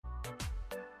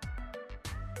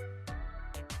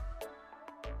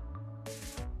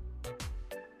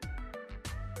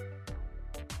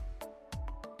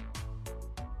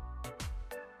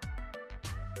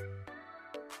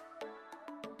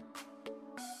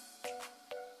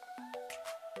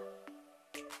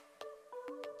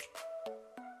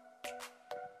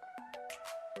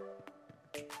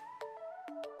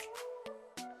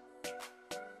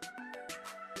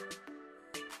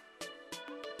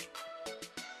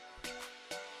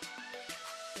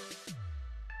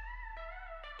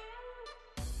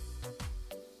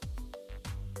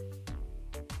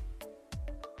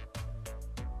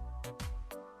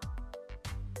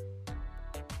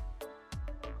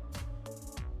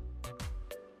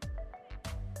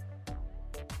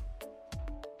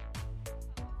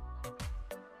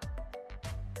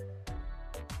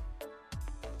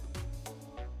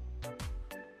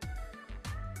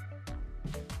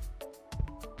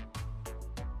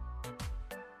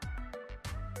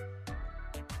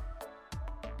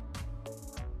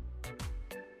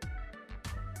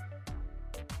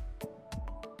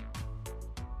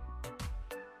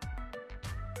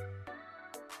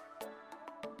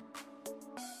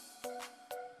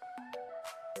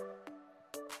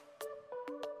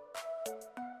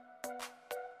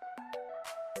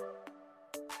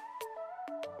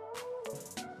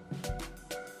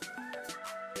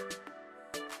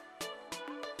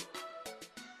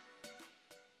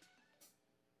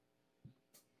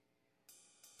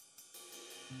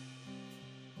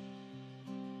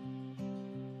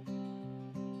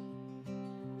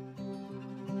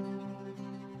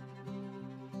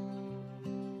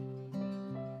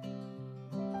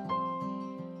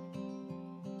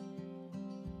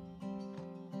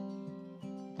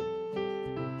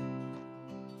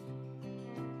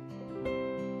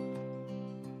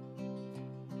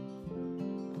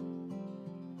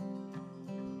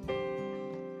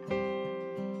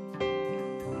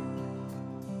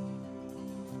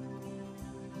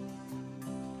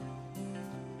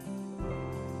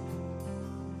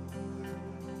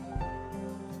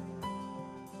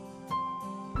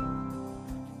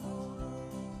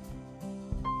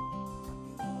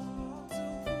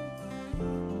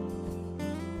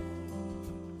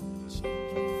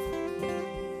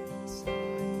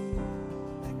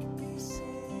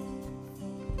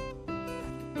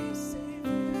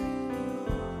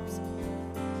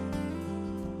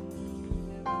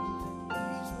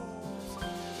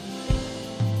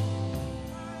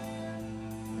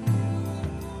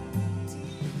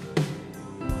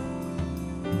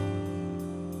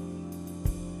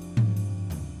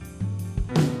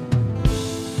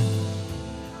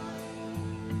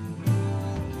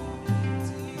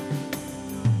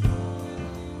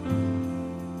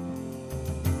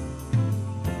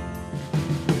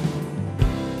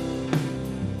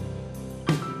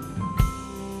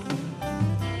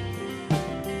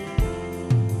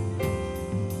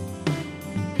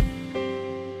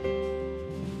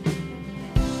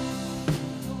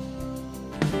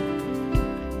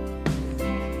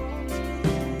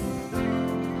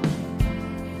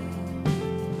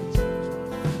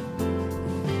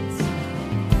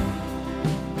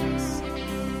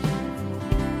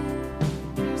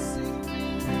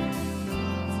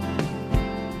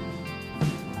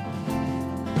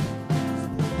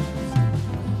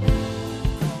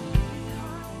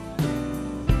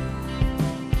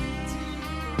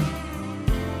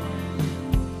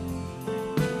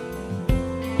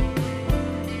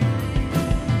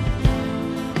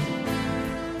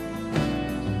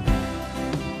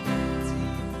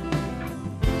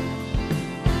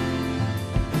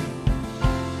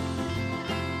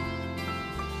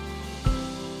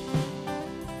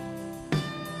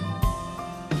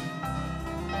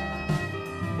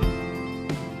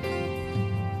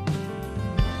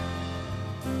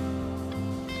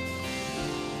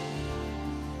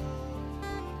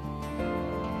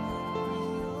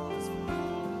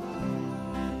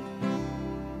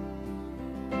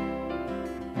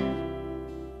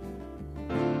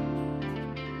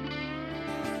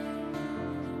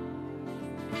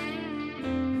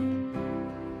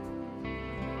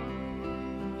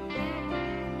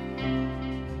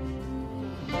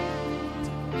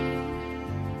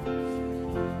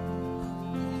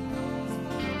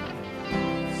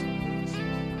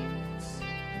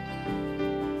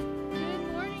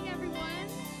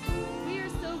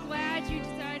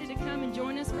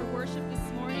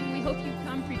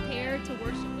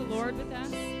Lord with us?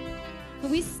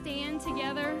 Can we stand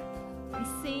together and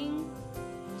sing?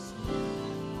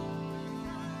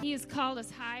 He has called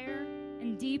us higher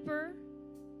and deeper.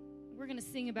 We're going to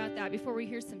sing about that before we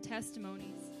hear some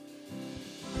testimonies.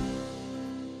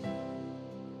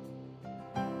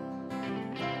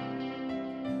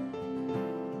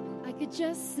 I could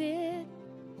just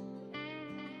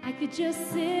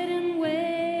sit and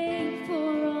wait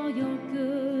for all your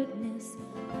goodness,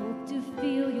 hope to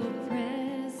feel your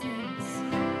presence.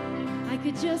 I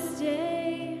could just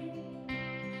stay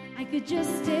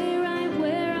right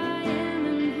where I am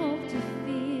and hope to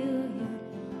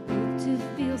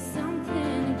feel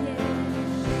something again.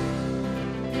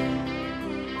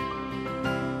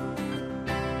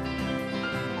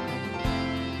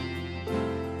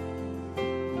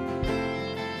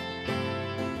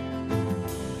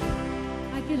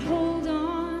 I could hold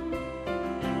on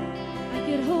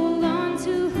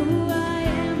to who I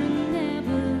am and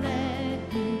never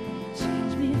let you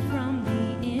change me from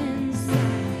the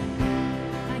inside.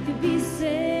 I could be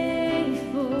safe,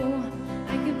 oh,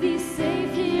 I could be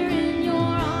safe here in your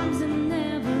arms and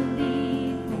never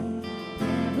leave me,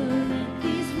 never let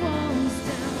these walls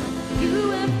down. You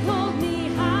have called me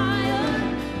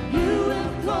higher, you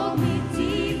have called me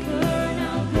deeper, and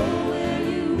I'll go where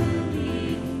you will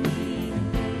lead me.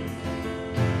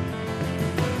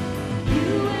 You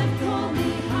have called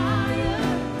me higher,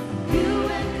 you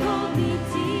have called me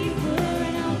deeper,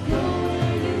 and I'll go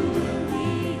where you will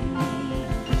lead me.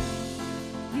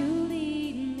 You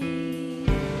lead me.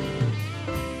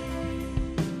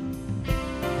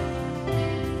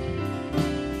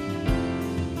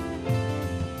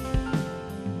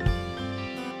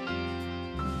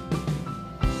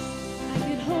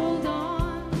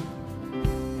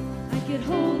 I could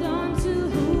hold on to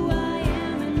who I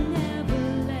am and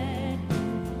never let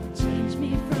you change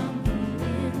me from the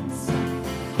inside.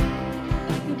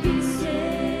 I could be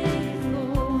safe,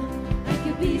 oh, I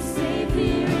could be safe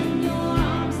here in your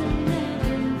arms and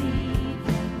never leave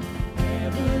you,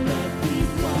 never let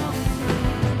these walls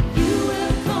down. You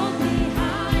have called me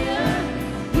higher,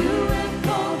 you have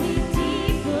called me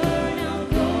deeper, and I'll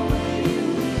go where you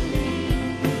will lead me.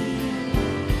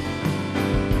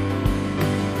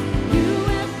 You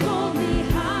have called me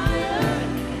higher,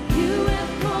 you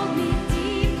have called me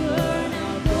deeper, and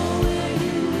I'll go where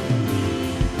you will lead me.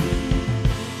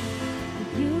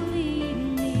 You lead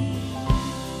me.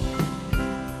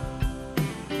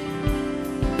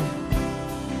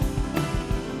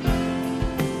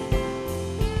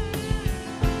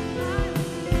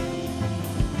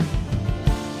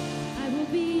 I will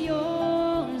be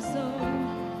yours,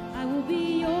 oh, I will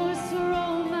be yours for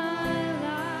all my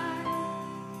life.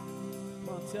 Come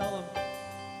on, tell him.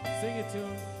 Sing it to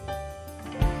him.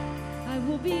 I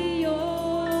will be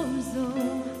yours,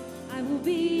 oh, I will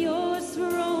be yours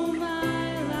for all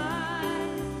my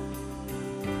life.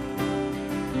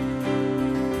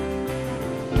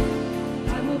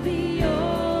 I will be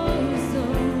yours,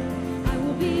 oh, I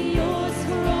will be yours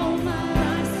for all my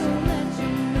life. So let your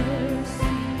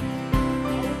mercy.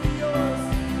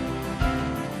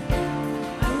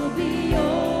 I will be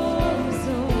yours,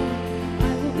 oh, I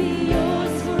will be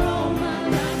yours for all my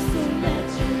life. So let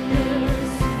your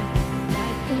mercy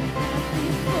light the path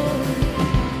before me.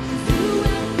 You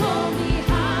have called me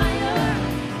higher,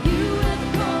 you have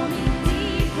called me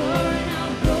deeper, and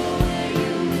I'll go where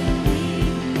you will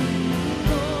lead me,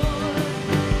 Lord.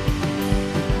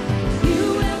 You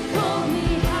have called me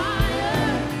higher,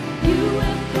 you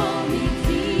have called me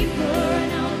deeper,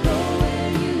 and I'll go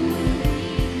where you will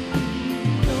lead me,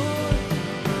 Lord.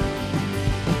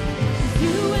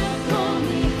 You have called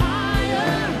me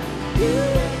higher, you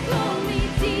have called me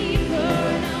deeper,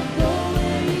 and I'll go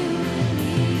where you will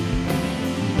lead me,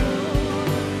 Lord.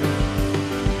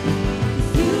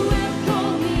 You have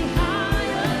called me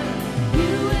higher,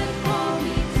 you have called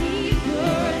me deeper,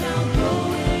 and I'll go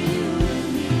where you will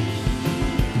lead me.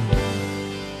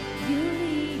 You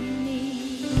lead me.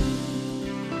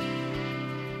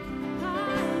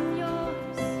 I'm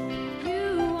yours, you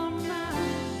are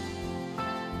mine.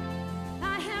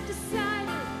 I have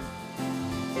decided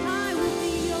I will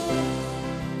be yours.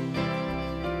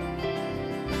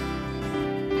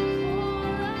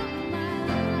 All of my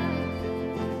life.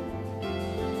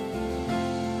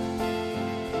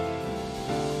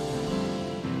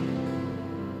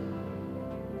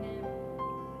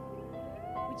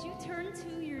 Would you turn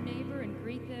to your neighbor and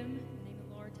greet them in the name of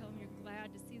the Lord? Tell them you're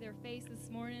glad to see their face this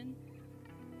morning. We're going to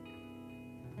come up here.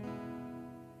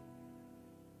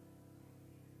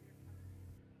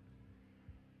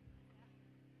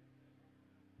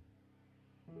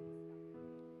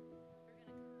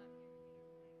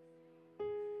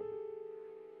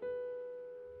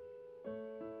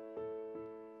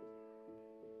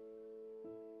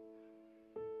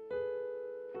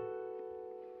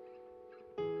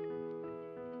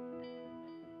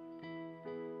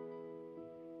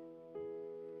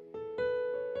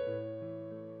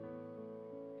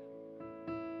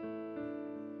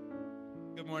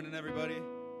 morning, everybody.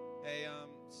 Hey,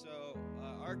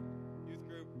 our youth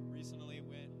group recently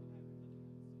went.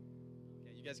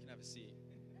 Okay, you guys can have a seat.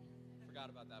 Forgot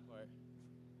about that part.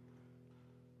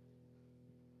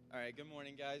 All right, good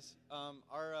morning, guys.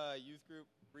 Our youth group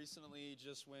recently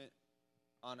just went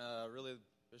on a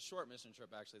short mission trip,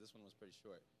 actually. This one was pretty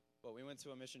short. But we went to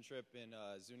a mission trip in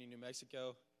Zuni, New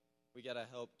Mexico. We got to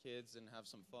help kids and have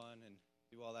some fun and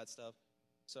do all that stuff.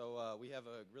 So we have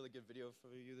a really good video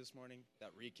for you this morning that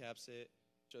recaps it,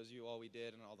 shows you all we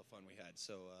did and all the fun we had.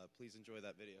 So please enjoy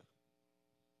that video.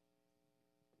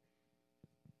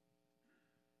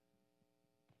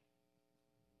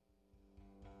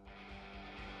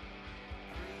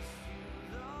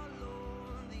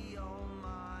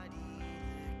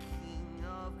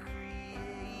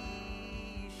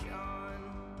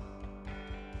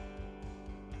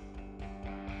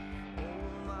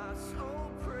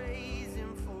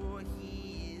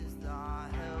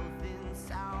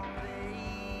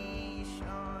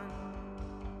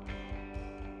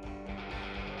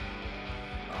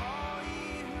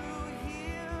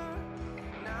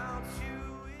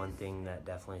 One thing that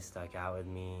definitely stuck out with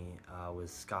me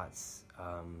was Scott's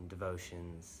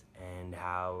devotions and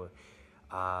how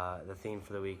the theme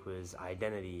for the week was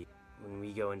identity. When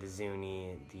we go into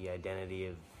Zuni, the identity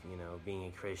of being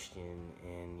a Christian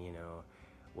and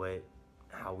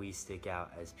how we stick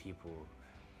out as people,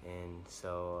 and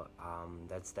so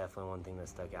that's definitely one thing that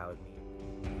stuck out with me.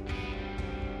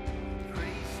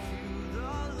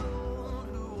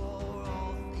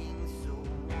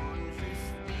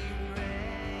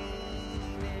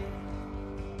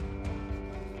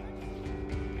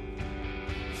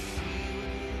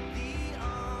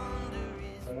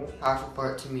 The most powerful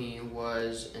part to me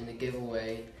was in the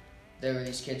giveaway. There were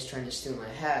these kids trying to steal my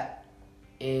hat,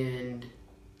 and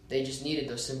they just needed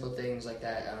those simple things like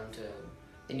that.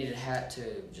 They needed a hat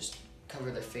to just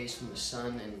cover their face from the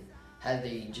sun, and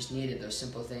they just needed those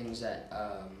simple things that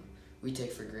we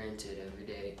take for granted every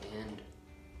day.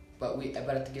 But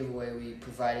at the giveaway, we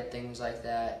provided things like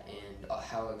that, and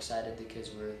how excited the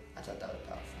kids were. I thought that was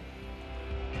powerful.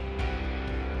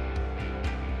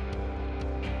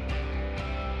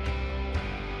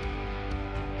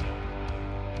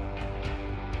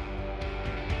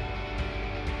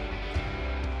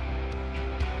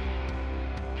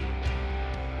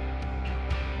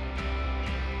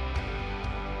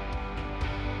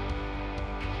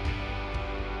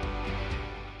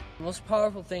 The most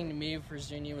powerful thing to me for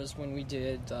Zuni was when we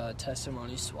did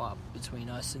testimony swap between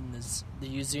us and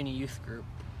the Zuni youth group.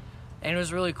 And it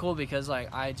was really cool because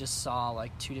I just saw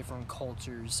two different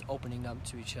cultures opening up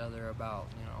to each other about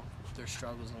their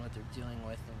struggles and what they're dealing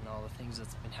with and all the things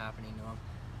that's been happening to them.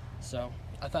 So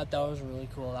I thought that was really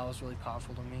cool. That was really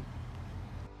powerful to me.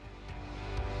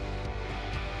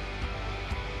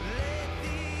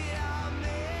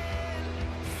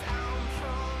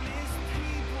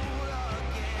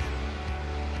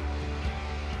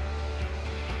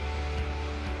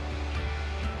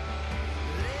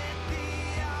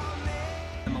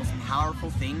 Powerful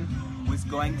thing was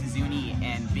going to Zuni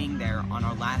and being there on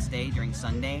our last day during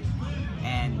Sunday,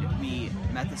 and we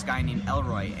met this guy named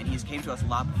Elroy, and he's came to us a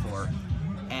lot before,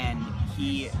 and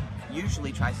he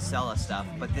usually tries to sell us stuff,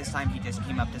 but this time he just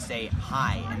came up to say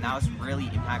hi, and that was really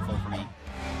impactful for me.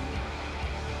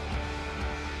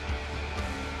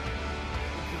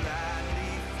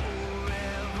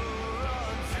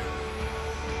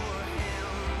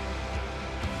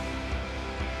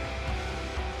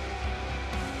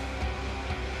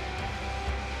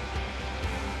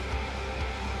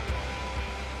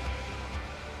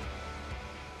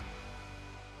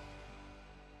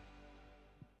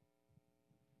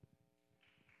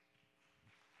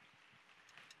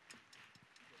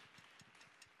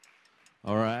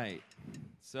 All right,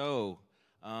 so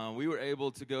we were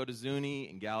able to go to Zuni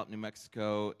and Gallup, New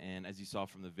Mexico, and as you saw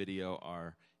from the video,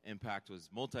 our impact was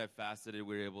multifaceted.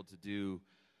 We were able to do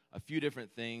a few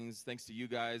different things. Thanks to you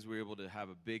guys, we were able to have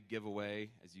a big giveaway,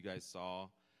 as you guys saw,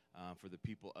 for the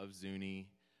people of Zuni.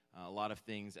 A lot of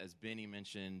things, as Benny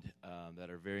mentioned, that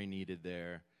are very needed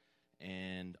there.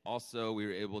 And also, we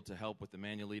were able to help with the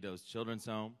Manuelitos Children's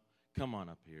Home. Come on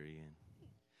up here, Ian.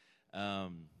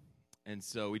 And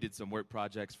so we did some work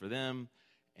projects for them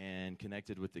and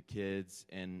connected with the kids.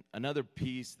 And another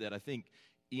piece that I think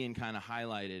Ian kind of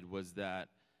highlighted was that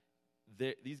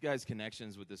these guys'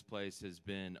 connections with this place has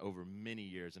been over many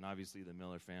years, and obviously the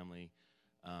Miller family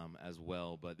as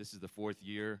well. But this is the 4th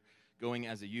year going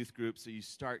as a youth group, so you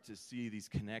start to see these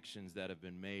connections that have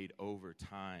been made over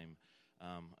time.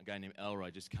 A guy named Elroy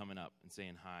just coming up and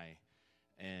saying hi.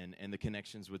 And and the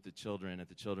connections with the children at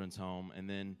the children's home. And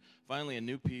then finally a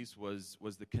new piece was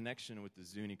the connection with the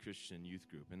Zuni Christian youth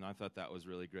group. And I thought that was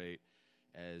really great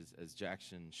as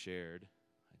Jackson shared,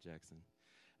 hi Jackson,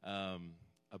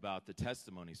 about the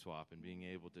testimony swap and being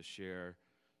able to share.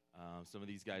 Some of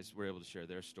these guys were able to share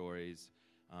their stories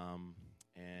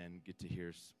and get to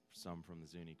hear some from the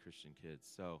Zuni Christian kids.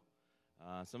 So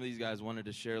some of these guys wanted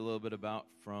to share a little bit about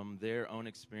from their own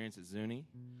experience at Zuni.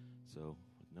 So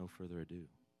with no further ado.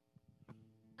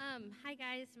 Hi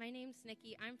guys, my name's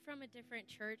Nikki. I'm from a different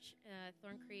church,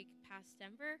 Thorn Creek, past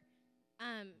Denver.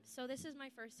 So this is my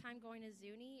first time going to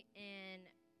Zuni, and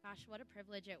gosh, what a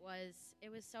privilege it was. It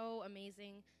was so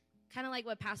amazing. Kind of like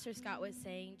what Pastor Scott was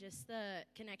saying, just the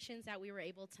connections that we were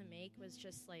able to make was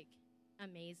just like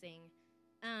amazing.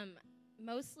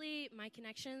 Mostly my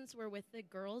connections were with the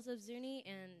girls of Zuni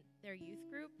and their youth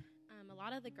group. A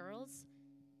lot of the girls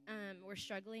were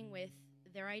struggling with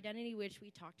their identity, which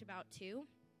we talked about too.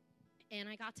 And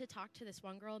I got to talk to this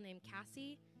one girl named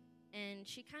Cassie, and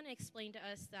she kind of explained to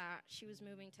us that she was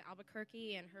moving to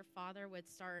Albuquerque and her father would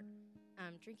start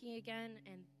drinking again.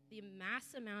 And the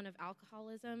mass amount of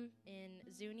alcoholism in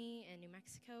Zuni and New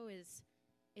Mexico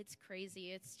it's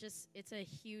crazy. It's a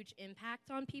huge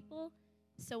impact on people.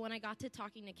 So when I got to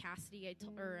talking to Cassie,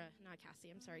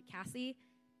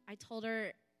 I told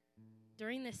her,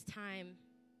 during this time,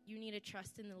 you need to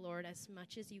trust in the Lord as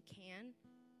much as you can,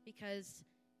 because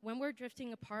when we're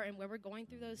drifting apart and when we're going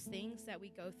through those things that we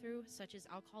go through, such as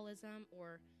alcoholism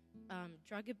or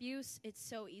drug abuse, it's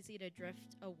so easy to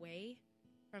drift away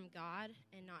from God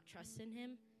and not trust in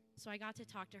Him. So I got to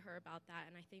talk to her about that,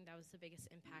 and I think that was the biggest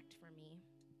impact for me.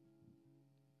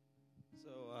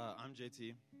 So I'm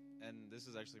JT, and this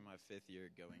is actually my 5th year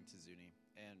going to Zuni.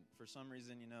 And for some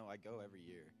reason, I go every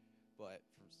year, but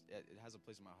it has a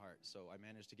place in my heart. So I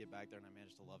managed to get back there, and I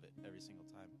managed to love it every single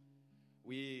time.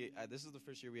 This is the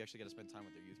first year we actually got to spend time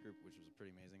with their youth group, which was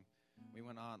pretty amazing. We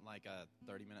went on like a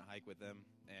 30-minute hike with them,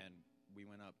 and we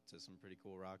went up to some pretty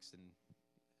cool rocks and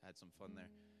had some fun there.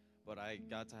 But I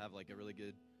got to have like a really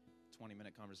good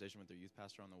 20-minute conversation with their youth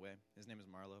pastor on the way. His name is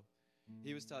Marlo.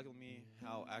 He was telling me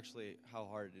how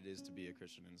hard it is to be a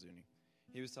Christian in Zuni.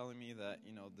 He was telling me that,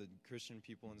 the Christian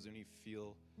people in Zuni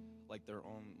feel like their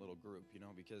own little group,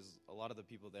 because a lot of the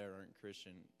people there aren't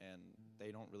Christian, and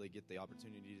they don't really get the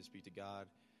opportunity to speak to God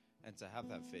and to have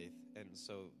that faith. And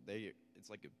so it's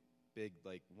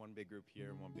like one big group here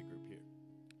and one big group here.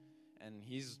 And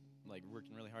he's like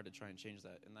working really hard to try and change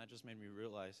that. And that just made me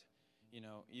realize,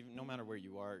 even no matter where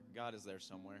you are, God is there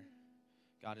somewhere.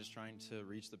 God is trying to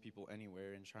reach the people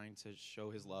anywhere and trying to show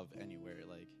His love anywhere.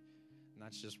 And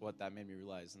that's just what that made me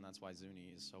realize, and that's why Zuni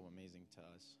is so amazing to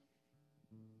us.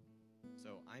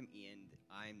 So I'm Ian.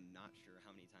 I'm not sure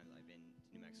how many times I've been to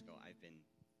New Mexico. I've been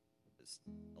just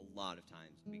a lot of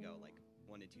times. We go like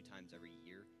 1 to 2 times every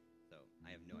year, so I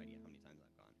have no idea how many times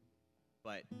I've gone.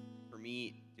 But for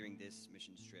me, during this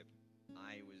missions trip,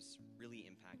 I was really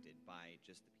impacted by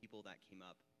just the people that came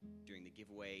up during the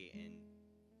giveaway and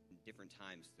different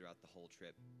times throughout the whole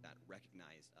trip that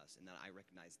recognized us and that I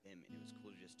recognized them, and it was cool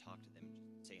to just talk to them and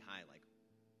just say hi, like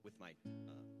with my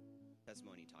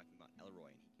testimony talking about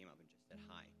Elroy, and he came up and just said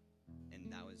hi,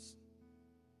 and that was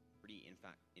pretty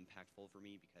impactful for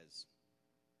me, because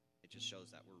it just shows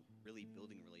that we're really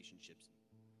building relationships,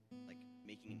 like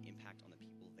making an impact on the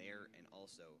people there, and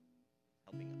also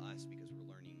helping us because we're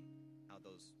learning how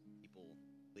those people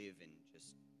live and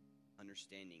just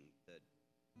understanding the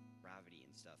gravity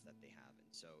and stuff that they have, and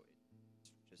so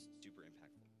it's just super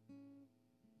impactful.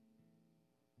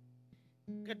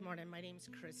 Good morning, my name's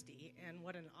Christy, and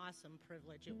what an awesome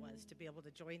privilege it was to be able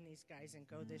to join these guys and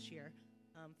go this year.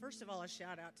 First of all, a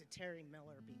shout out to Terry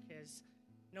Miller, because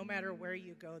no matter where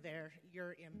you go there,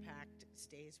 your impact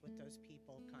stays with those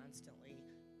people constantly.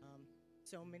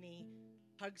 So many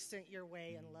hugs sent your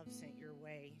way and love sent your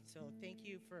way, so thank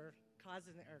you for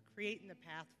creating the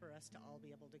path for us to all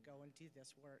be able to go and do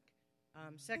this work.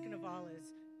 Second of all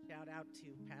is shout out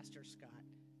to Pastor Scott.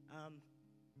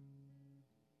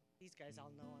 These guys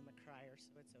all know I'm a crier,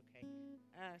 so it's okay.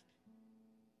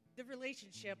 The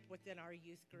relationship within our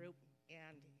youth group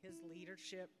and his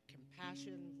leadership,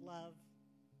 compassion, love,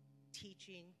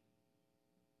 teaching,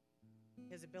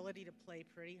 his ability to play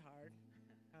pretty hard.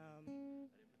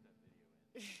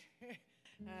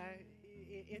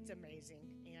 It's amazing,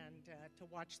 and to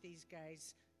watch these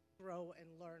guys grow and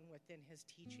learn within his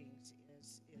teachings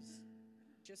is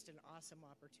just an awesome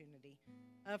opportunity.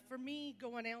 For me,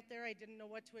 going out there, I didn't know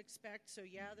what to expect, so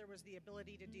yeah, there was the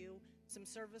ability to do some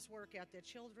service work at the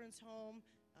children's home,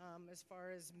 as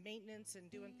far as maintenance and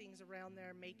doing things around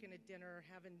there, making a dinner,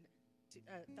 having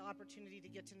the opportunity to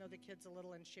get to know the kids a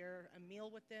little and share a meal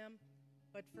with them.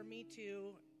 But for me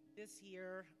too, this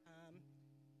year,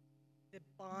 the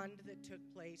bond that took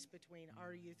place between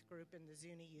our youth group and the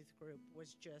Zuni youth group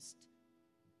was just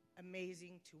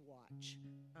amazing to watch.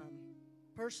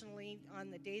 Personally, on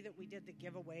the day that we did the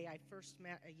giveaway, I first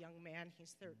met a young man.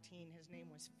 He's 13. His name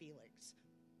was Felix.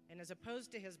 And as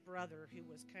opposed to his brother, who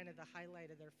was kind of the highlight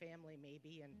of their family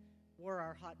maybe and wore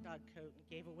our hot dog coat and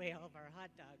gave away all of our hot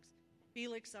dogs,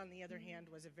 Felix, on the other hand,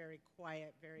 was a very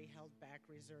quiet, very held-back,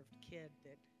 reserved kid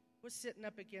that was sitting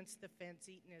up against the fence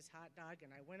eating his hot dog.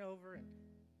 And I went over and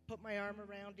put my arm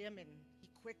around him, and he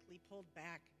quickly pulled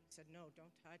back. And he said, "No,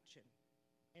 don't touch."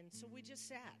 And so we just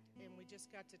sat, and we just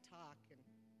got to talk. And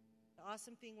the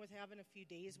awesome thing with having a few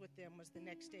days with them was the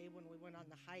next day when we went on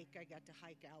the hike, I got to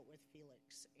hike out with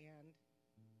Felix and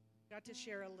got to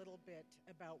share a little bit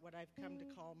about what I've come to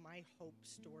call my hope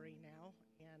story now,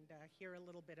 and hear a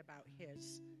little bit about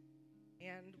his.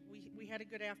 And we had a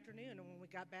good afternoon, and when we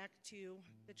got back to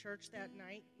the church that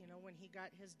night, when he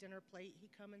got his dinner plate, he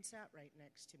come and sat right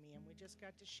next to me, and we just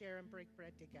got to share and break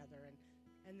bread together,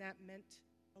 and that meant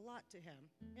a lot to him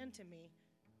and to me.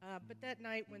 But that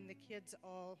night when the kids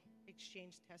all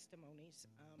exchanged testimonies,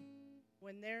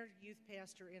 when their youth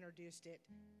pastor introduced it,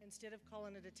 instead of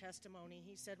calling it a testimony,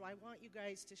 he said, "Well, I want you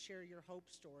guys to share your hope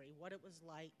story, what it was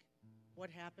like, what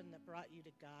happened that brought you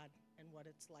to God, and what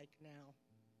it's like now."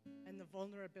 And the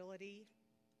vulnerability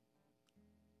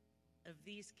of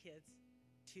these kids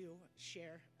to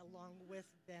share along with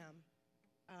them.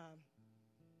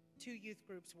 Two youth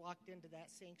groups walked into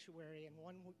that sanctuary, and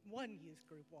one youth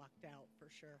group walked out for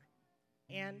sure.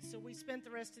 And so we spent the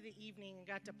rest of the evening and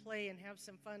got to play and have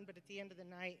some fun, but at the end of the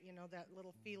night, that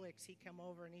little Felix, he come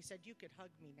over and he said, "You could hug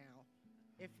me now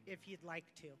if you'd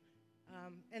like to."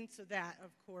 And so that,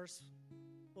 of course,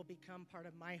 will become part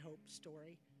of my hope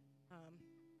story.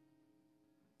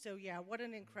 So yeah, what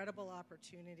an incredible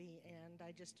opportunity, and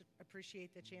I just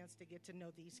appreciate the chance to get to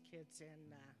know these kids.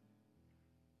 And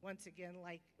once again,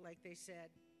 like they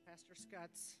said, Pastor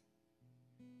Scott's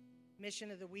mission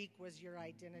of the week was your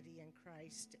identity in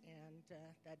Christ, and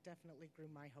that definitely grew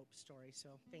my hope story.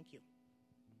 So thank you.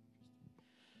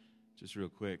 Just real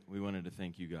quick, we wanted to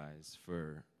thank you guys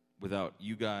for, without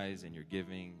you guys and your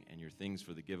giving and your things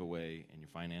for the giveaway and your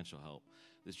financial help,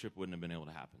 this trip wouldn't have been able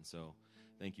to happen. So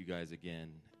thank you guys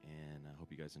again, and I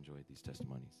hope you guys enjoyed these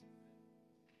testimonies.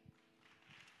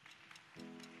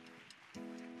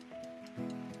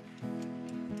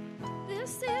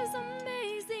 This is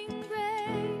amazing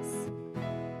grace.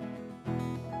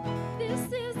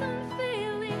 This is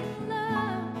unfailing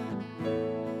love.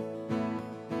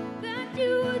 That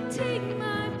you would take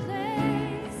my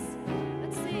place.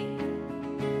 Let's sing.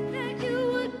 That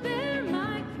you would bear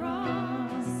my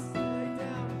cross.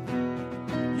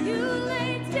 You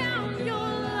laid down your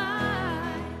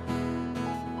life.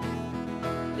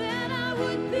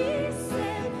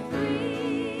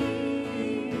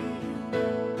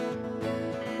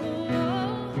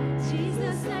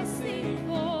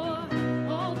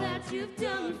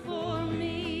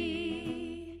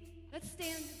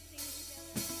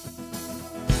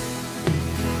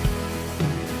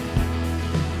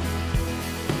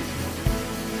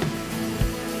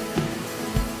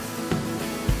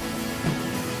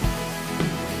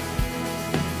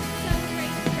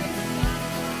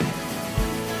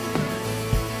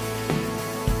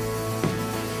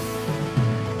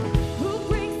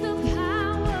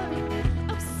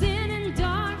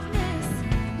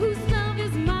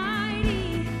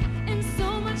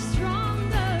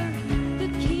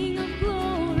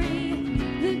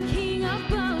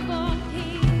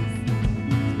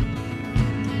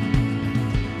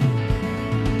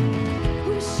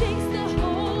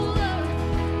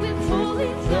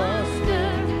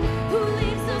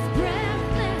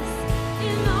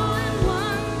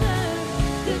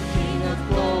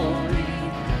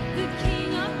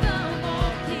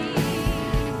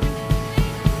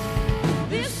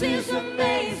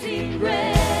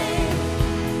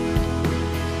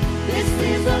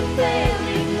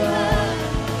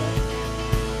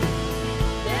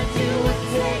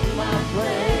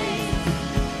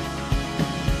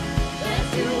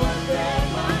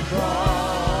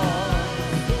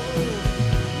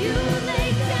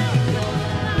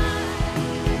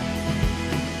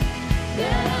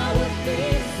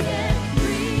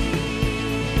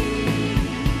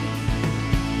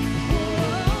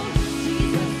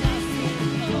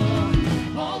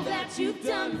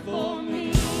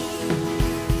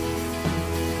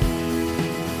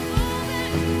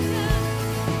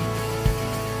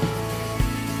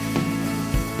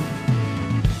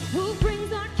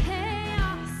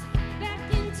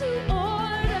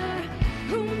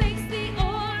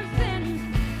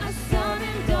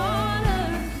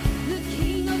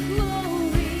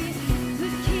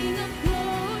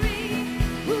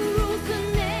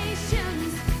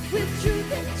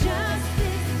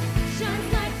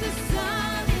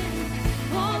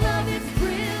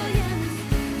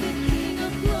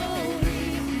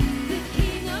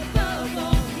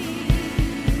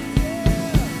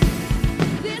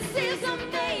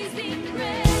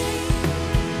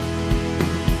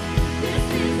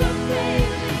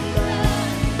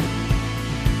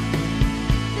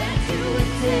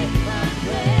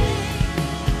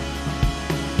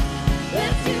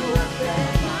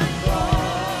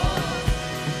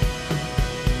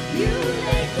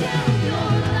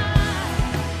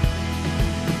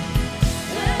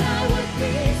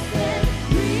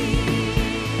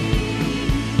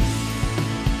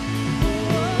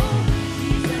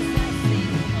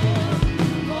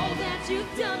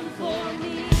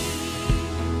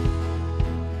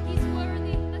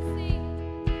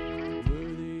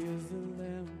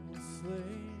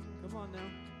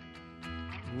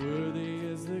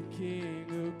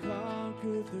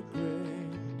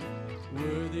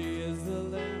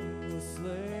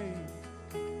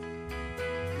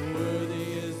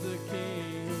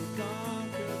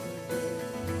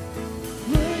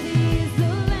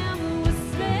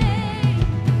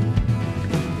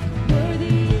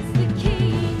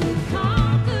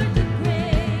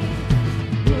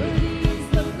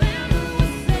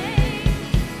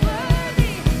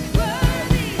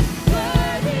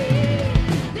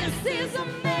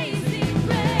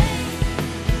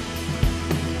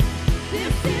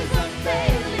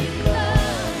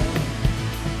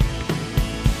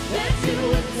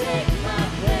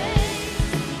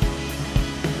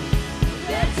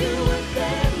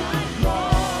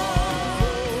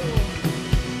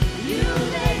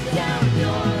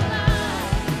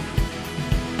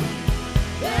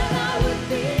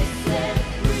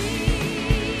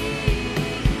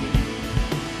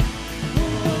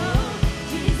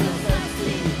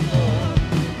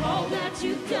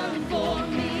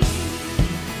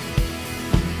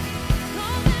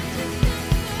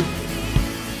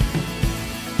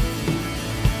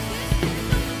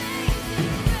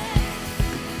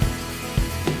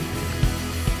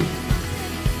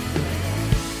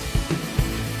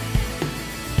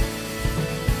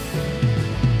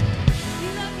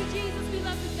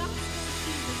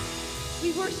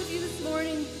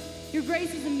 morning. Your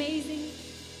grace is amazing.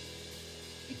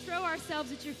 We throw ourselves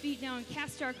at your feet now and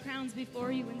cast our crowns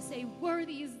before you and say,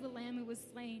 worthy is the Lamb who was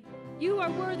slain. You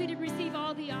are worthy to receive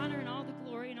all the honor and all the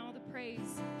glory and all the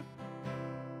praise.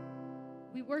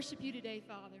 We worship you today,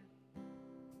 Father.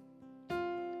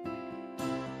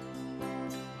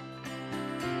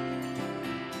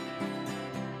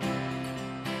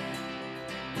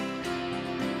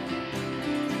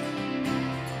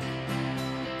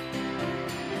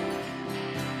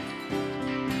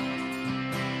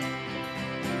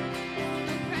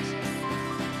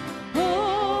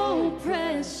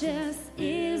 Precious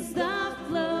is the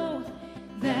flow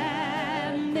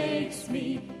that makes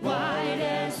me white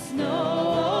as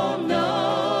snow.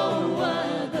 No.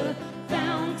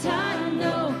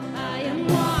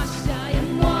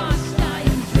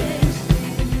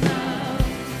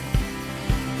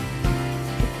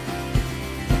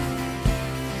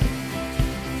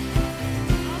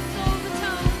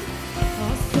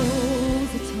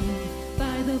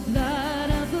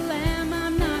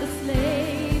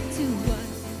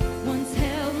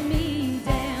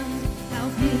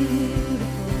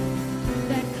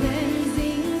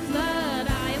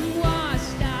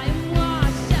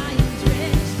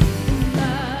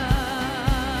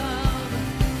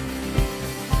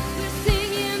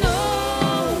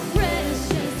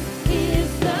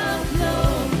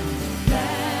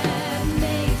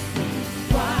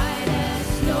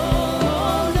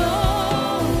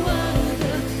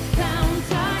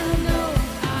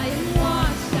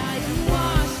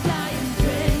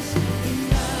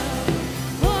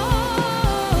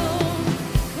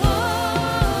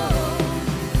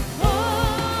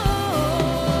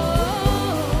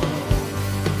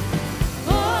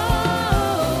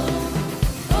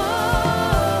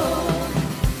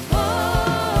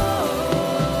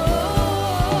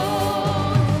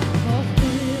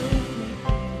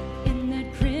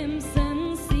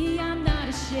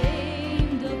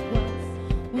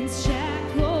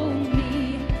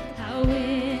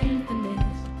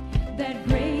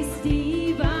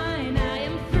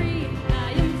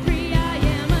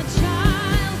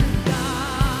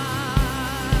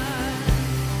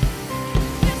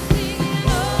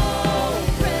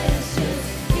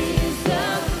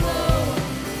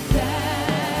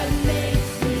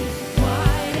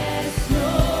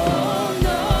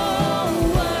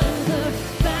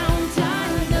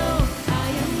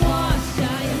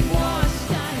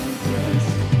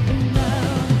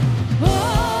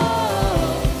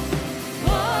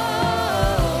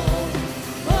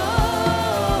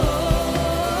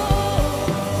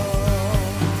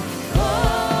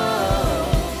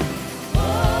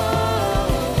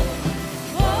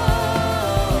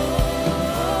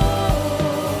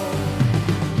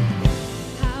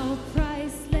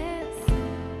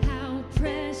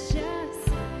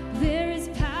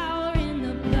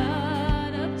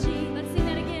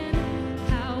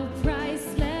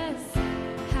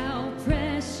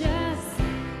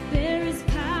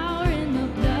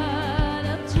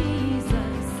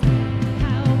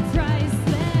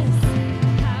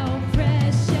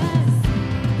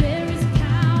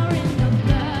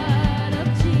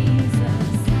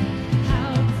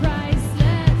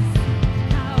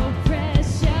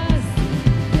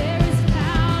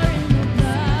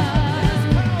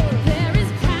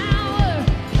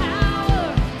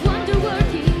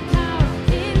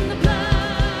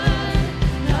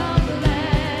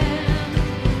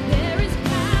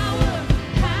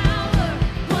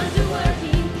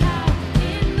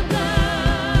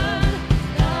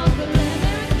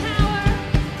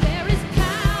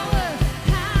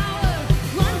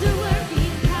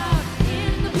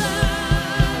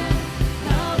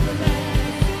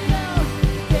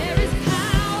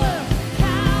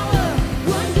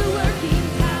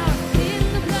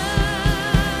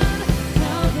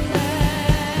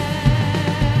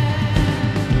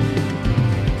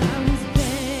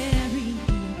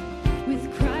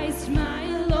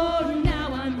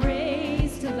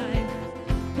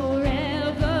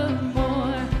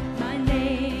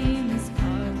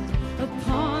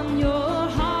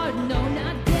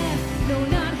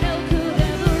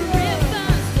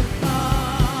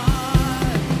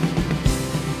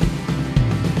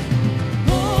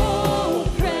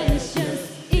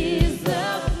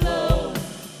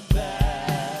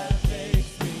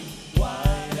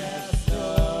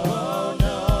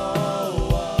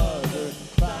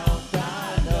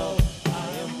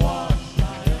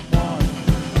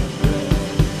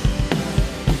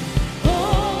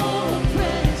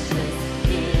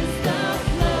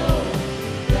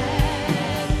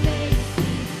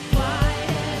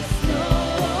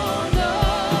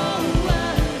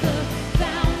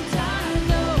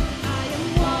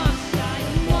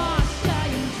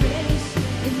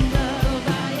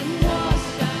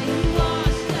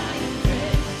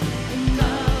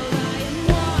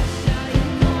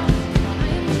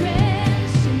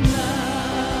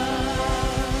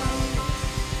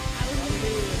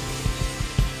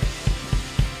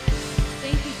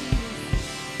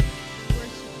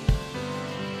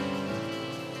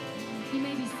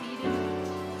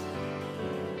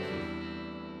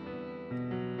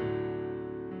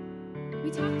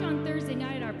 We talked on Thursday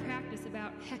night at our practice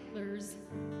about hecklers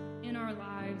in our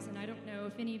lives, and I don't know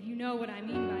if any of you know what I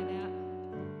mean by that.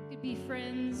 It could be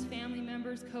friends, family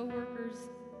members, co-workers.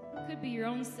 It could be your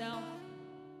own self.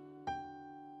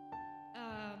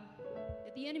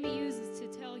 That the enemy uses to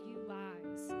tell you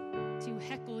lies, to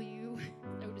heckle you,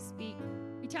 so to speak.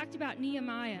 We talked about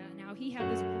Nehemiah, and how he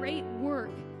had this great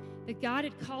work that God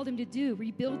had called him to do,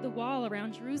 rebuild the wall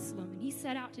around Jerusalem, and he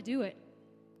set out to do it.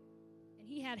 And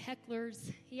he had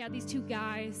hecklers. He had these two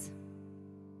guys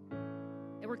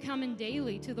that were coming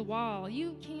daily to the wall.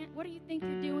 You can't, what do you think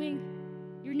you're doing?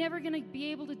 You're never going to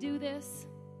be able to do this.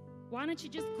 Why don't you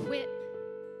just quit?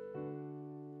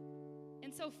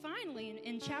 And so finally,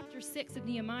 in chapter 6 of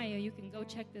Nehemiah, you can go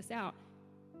check this out.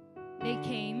 They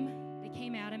came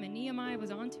at him, and Nehemiah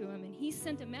was onto him, and he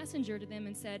sent a messenger to them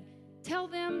and said, tell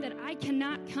them that I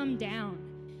cannot come down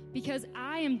because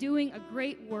I am doing a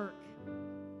great work.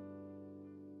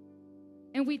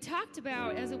 And we talked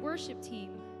about, as a worship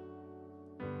team,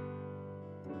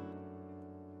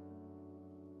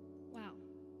 wow.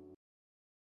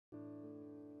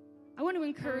 I want to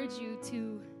encourage you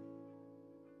to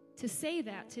say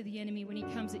that to the enemy when he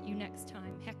comes at you next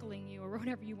time, heckling you or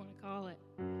whatever you want to call it.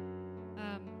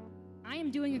 I am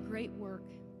doing a great work.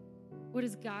 What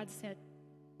has God said,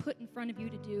 put in front of you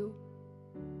to do?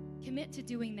 Commit to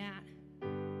doing that.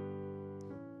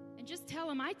 And just tell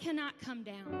him, I cannot come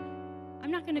down.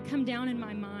 I'm not going to come down in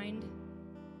my mind,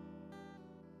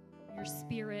 or your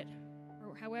spirit,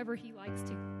 or however he likes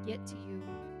to get to you.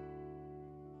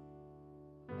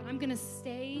 But I'm going to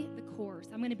stay the course.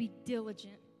 I'm going to be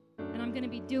diligent. And I'm going to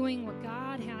be doing what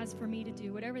God has for me to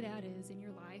do, whatever that is in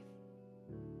your life.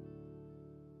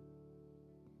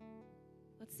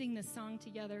 Let's sing this song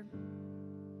together.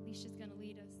 Alicia's going to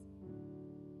lead us.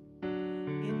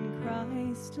 In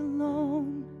Christ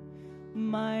alone,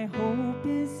 my hope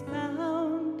is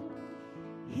found.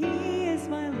 He is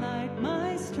my light,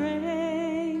 my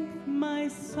strength, my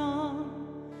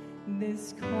song.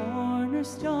 This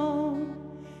cornerstone,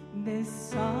 this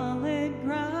solid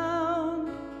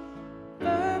ground,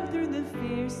 firm through the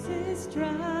fiercest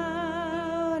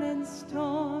drought and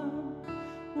storm.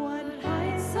 What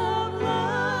heights of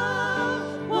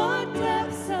love, what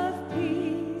depths of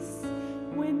peace,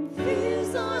 when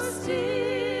fears are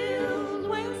stilled,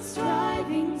 when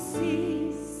striving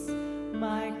cease.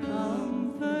 My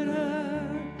comforter,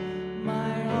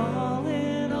 my all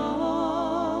in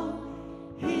all,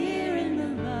 here in the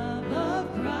love of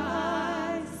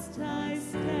Christ I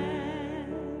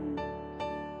stand.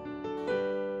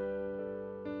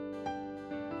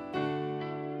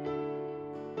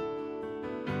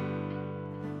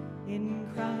 In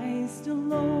Christ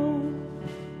alone,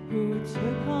 who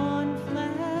took on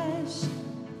flesh,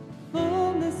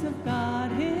 fullness of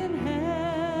God in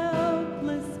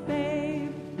helpless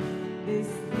babe, this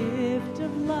gift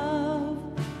of love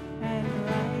and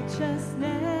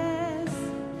righteousness,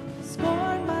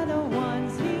 scorned by the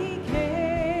ones he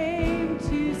came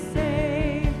to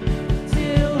save,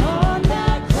 till on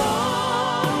that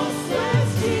cross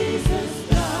as Jesus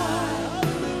died,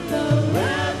 the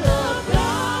wrath of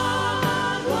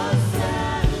God was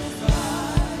satisfied.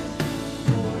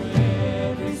 For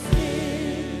every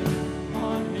sin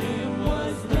on him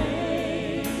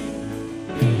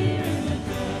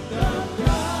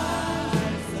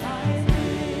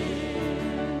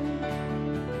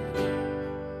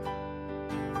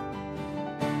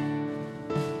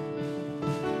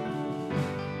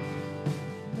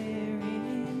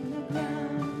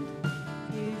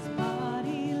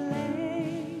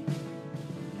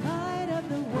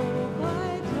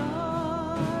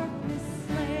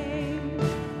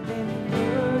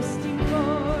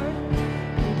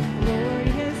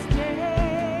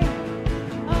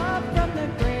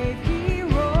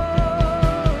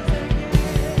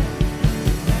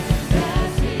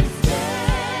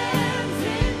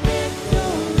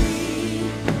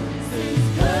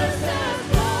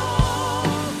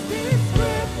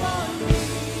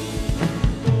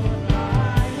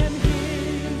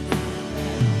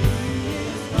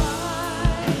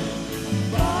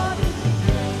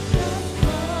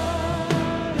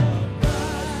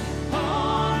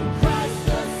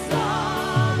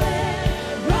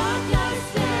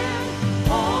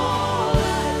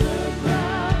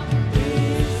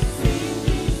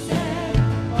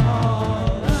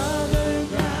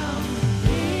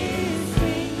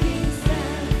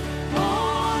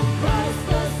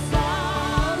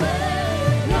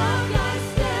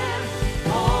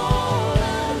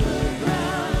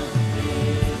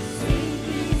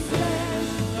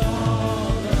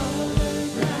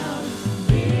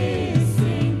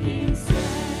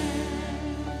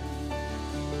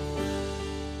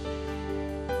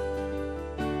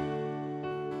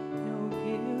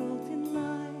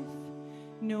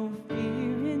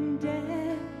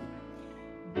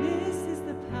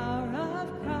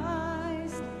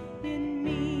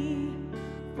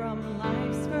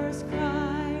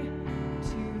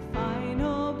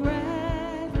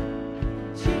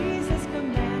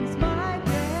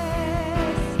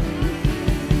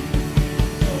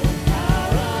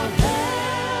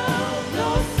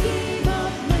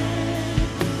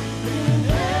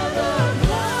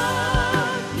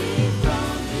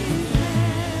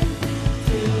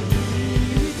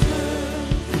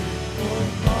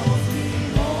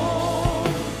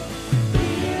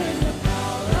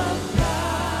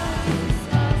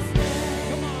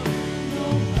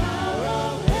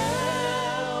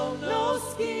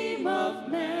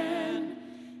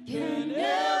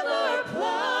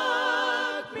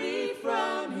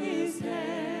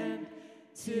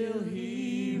till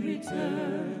he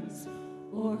returns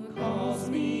or calls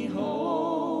me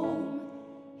home.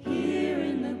 Here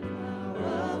in the power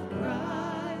of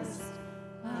Christ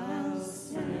I'll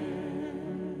stand.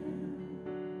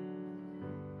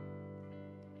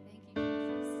 Thank you,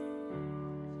 Jesus.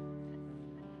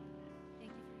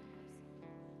 Thank you for your mercy.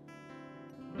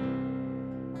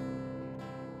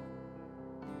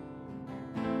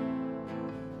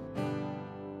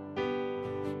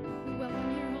 We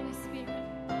welcome your Holy Spirit.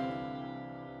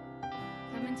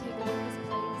 Come and take over this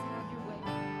place. Have your way.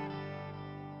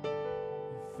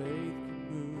 Faith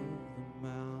can move the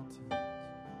mountains.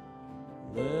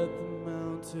 Let the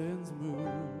mountains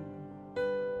move.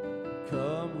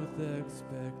 Come with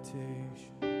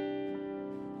expectation,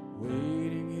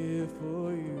 waiting here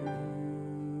for you.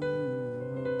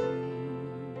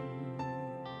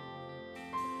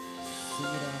 Sing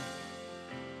it out.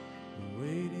 We're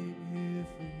waiting here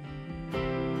for you.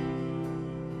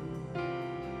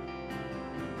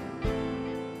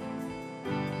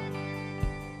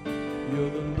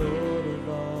 You're the Lord of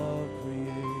all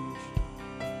creation.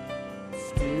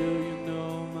 Still you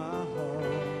know my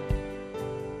heart.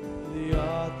 The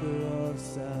author of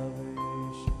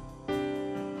salvation.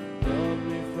 Love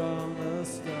me from the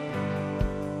start.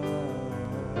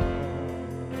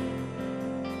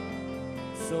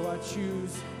 So I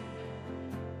choose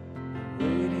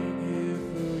waiting here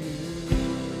for you.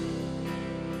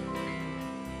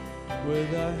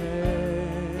 With our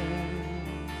hands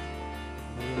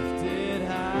lifted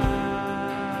high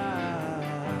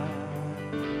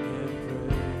in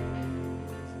praise.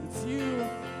 It's you,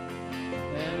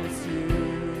 and it's you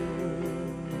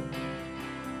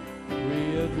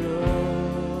we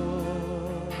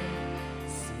adore,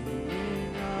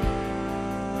 singing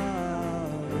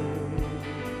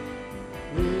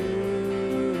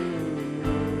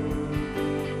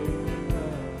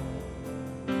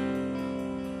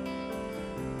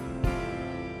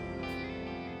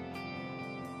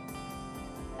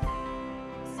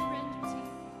Surrender to you.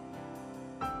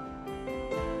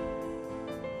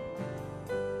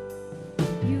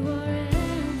 You are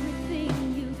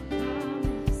everything you've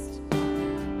promised.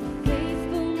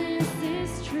 Faithfulness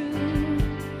is true,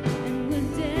 and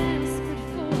we're desperate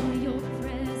for your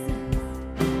presence.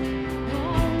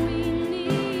 All we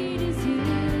need is you.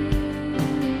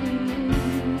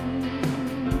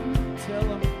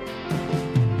 tell 'em.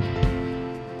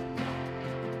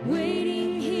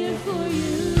 Waiting here for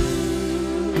you.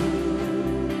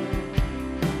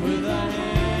 With our hands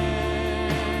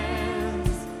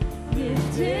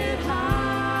Lifted high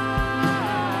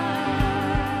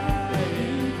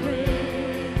in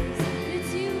praise.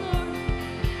 It's you, Lord.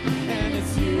 and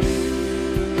it's you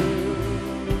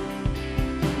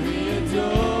we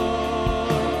adore,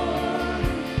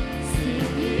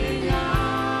 singing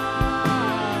hallelujah.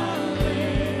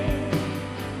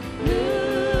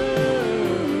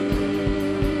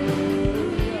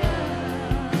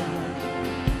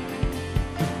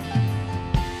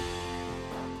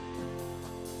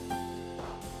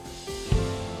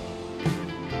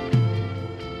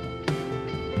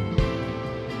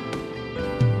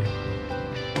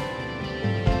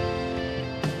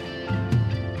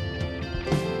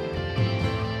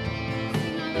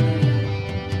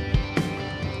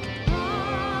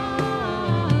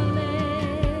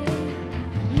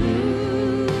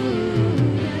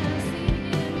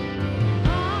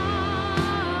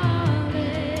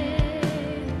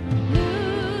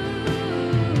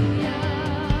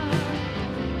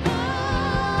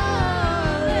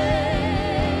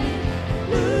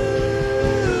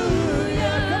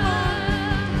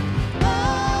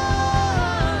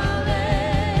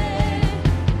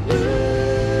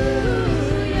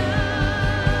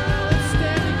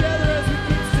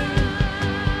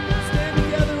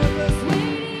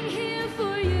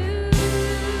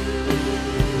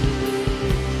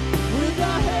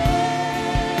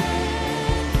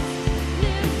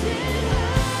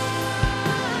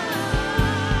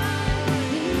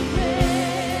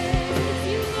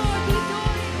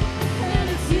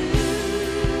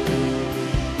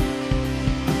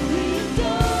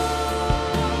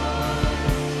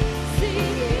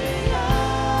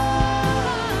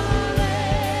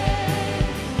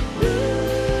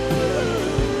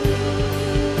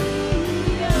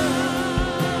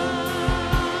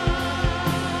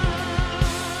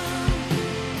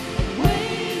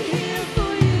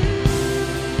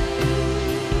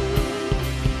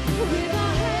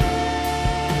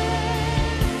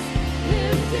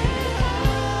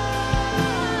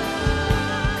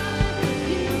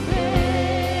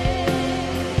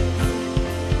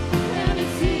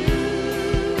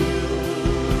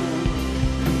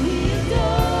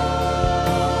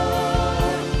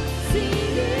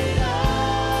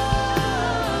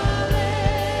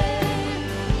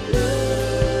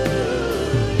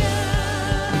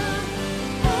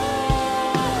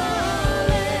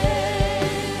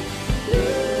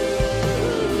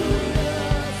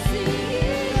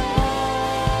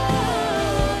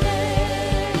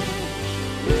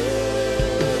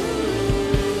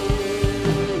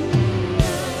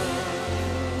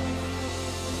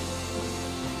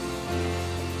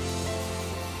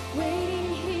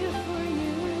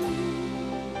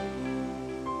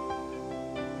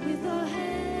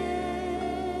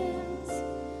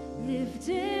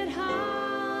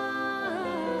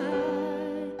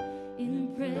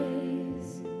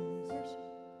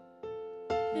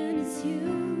 praise you.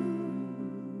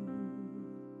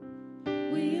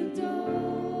 We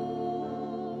adore,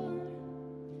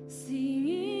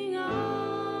 singing Alleluia,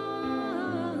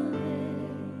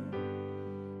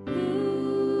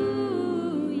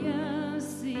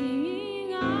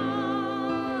 singing Alleluia,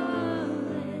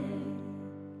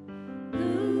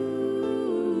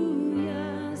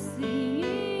 singing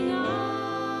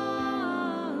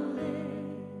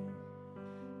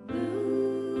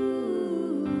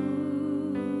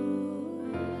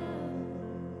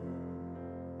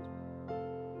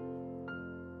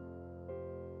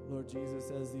Lord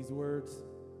Jesus, as these words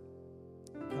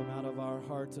come out of our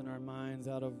hearts and our minds,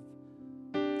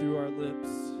 through our lips,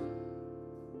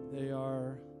 they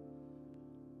are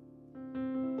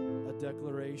a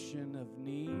declaration of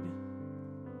need,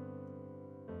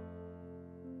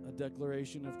 a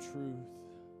declaration of truth.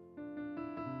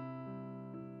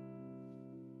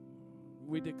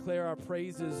 We declare our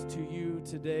praises to you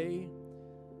today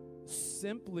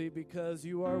simply because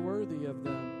you are worthy of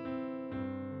them.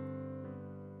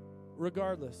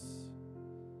 Regardless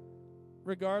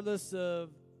of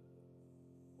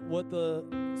what the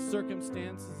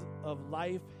circumstances of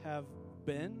life have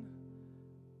been,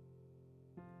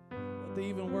 what they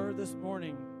even were this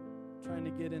morning, trying to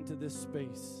get into this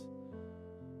space.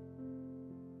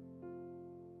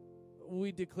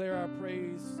 We declare our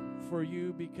praise for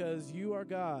you because you are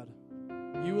God.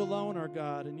 You alone are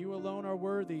God, and you alone are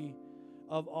worthy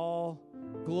of all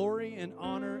glory and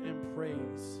honor and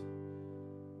praise.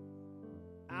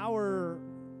 Our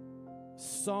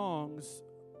songs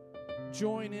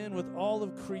join in with all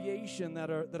of creation that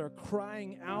are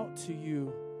crying out to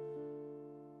you.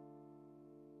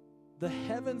 The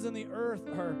heavens and the earth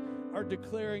are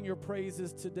declaring your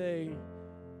praises today.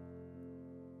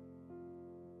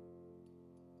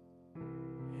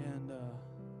 And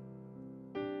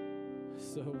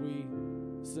so we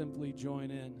simply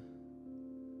join in,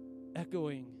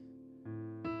 echoing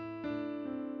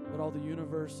what all the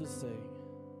universe is saying.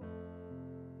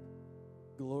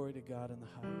 Glory to God in the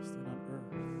highest, and on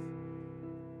earth,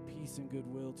 peace and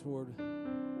goodwill toward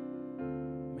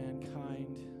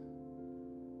mankind.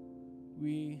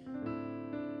 We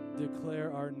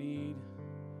declare our need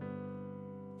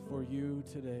for you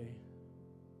today.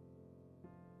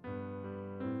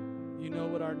 You know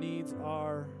what our needs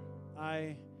are.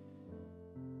 I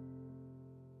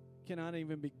cannot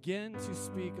even begin to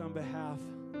speak on behalf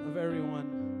of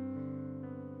everyone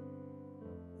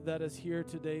that is here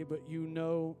today, but you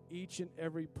know each and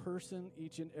every person,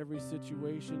 each and every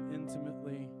situation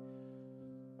intimately.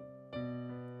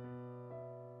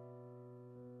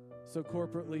 So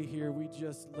corporately here, we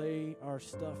just lay our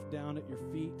stuff down at your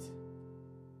feet.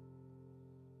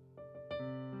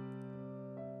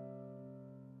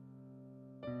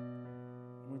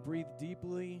 We breathe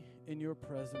deeply in your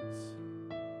presence.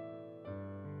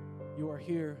 You are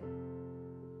here.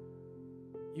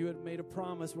 You had made a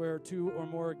promise where two or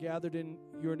more are gathered in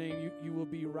your name, you will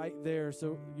be right there.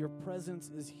 So your presence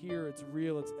is here. It's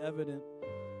real. It's evident.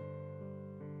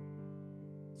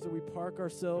 So we park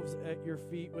ourselves at your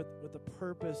feet with a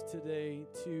purpose today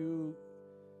to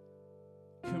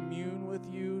commune with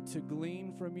you, to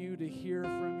glean from you, to hear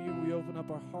from you. We open up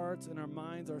our hearts and our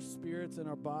minds, our spirits and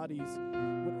our bodies,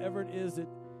 whatever it is that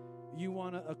you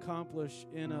want to accomplish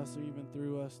in us or even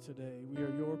through us today. We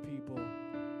are your people,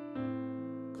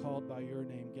 called by your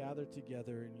name, gathered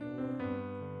together in your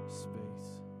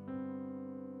space.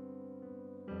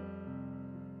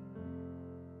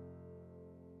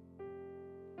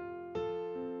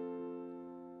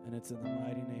 And it's in the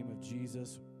mighty name of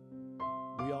Jesus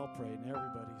we all pray, and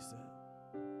everybody said,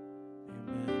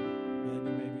 amen. Amen.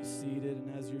 You may be seated, and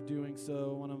as you're doing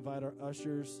so, I want to invite our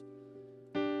ushers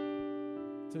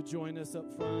to join us up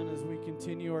front as we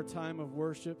continue our time of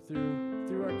worship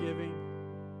through our giving.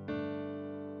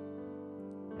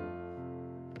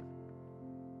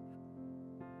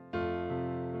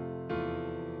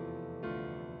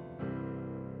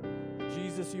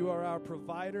 Jesus, you are our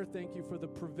provider. Thank you for the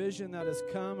provision that has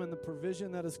come and the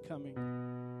provision that is coming.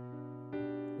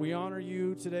 We honor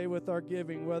you today with our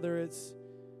giving, whether it's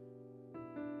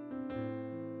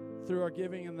through our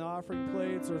giving in the offering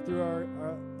plates or through our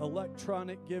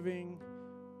electronic giving,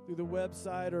 through the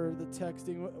website or the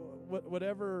texting,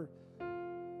 whatever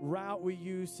route we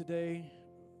use today.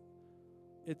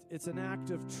 It's an act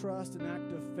of trust, an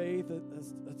act of faith, a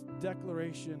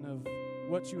declaration of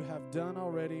what you have done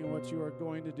already and what you are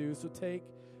going to do. So take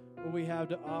what we have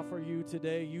to offer you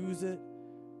today, use it,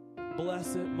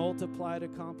 bless it, multiply it,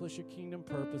 accomplish your kingdom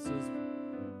purposes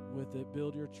with it.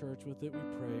 Build your church with it, we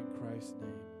pray in Christ's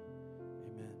name.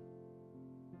 Amen.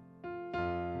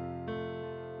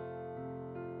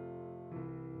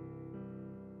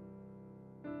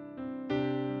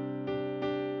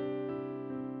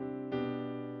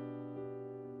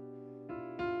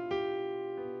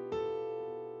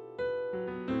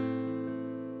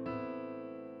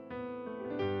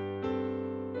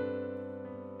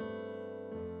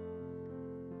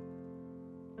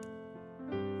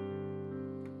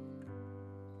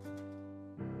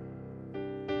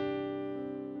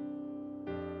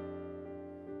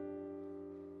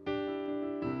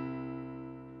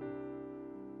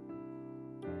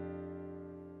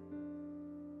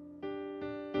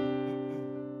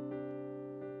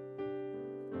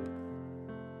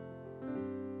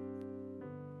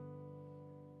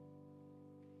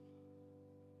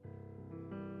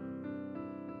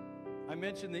 I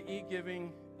mentioned the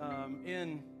e-giving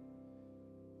in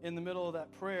the middle of that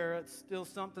prayer. It's still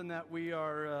something that we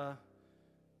are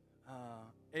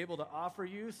able to offer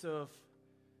you. So if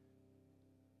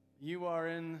you are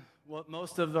in what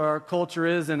most of our culture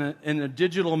is in a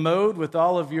digital mode with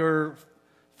all of your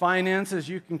finances,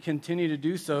 you can continue to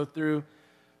do so through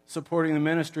supporting the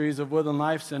ministries of Woodland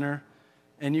Life Center.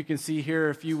 And you can see here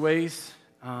a few ways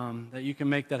that you can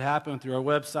make that happen through our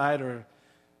website or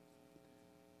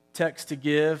text to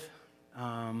give.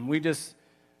 We just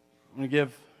want to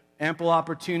give ample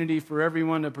opportunity for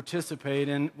everyone to participate,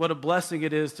 and what a blessing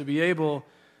it is to be able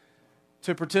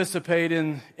to participate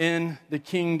in the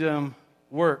kingdom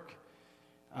work.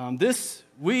 This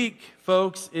week,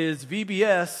 folks, is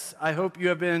VBS. I hope you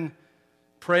have been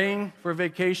praying for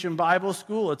Vacation Bible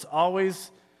School. It's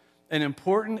always an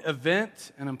important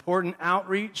event, an important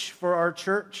outreach for our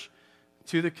church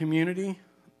to the community.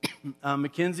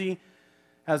 Mackenzie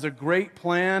has a great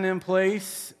plan in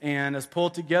place and has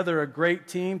pulled together a great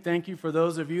team. Thank you for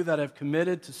those of you that have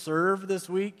committed to serve this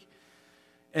week.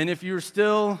 And if you're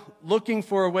still looking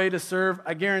for a way to serve,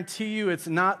 I guarantee you it's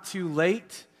not too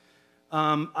late.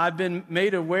 I've been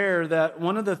made aware that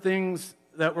one of the things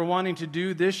that we're wanting to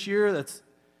do this year that's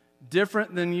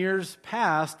different than years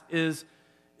past is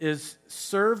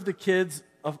serve the kids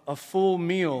a full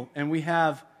meal, and we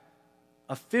have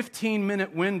a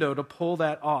 15-minute window to pull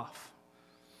that off.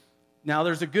 Now,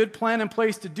 there's a good plan in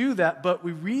place to do that, but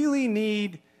we really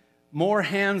need more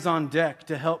hands on deck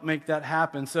to help make that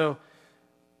happen. So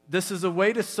this is a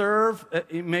way to serve.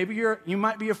 Maybe you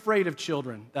might be afraid of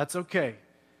children. That's okay.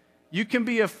 You can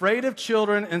be afraid of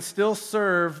children and still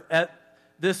serve at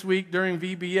this week during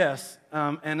VBS.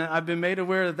 And I've been made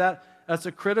aware that's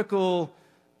a critical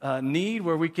need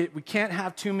where we can't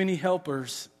have too many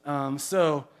helpers. Here's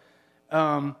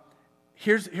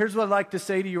what I'd like to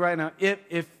say to you right now.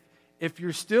 If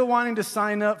you're still wanting to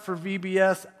sign up for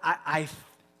VBS, I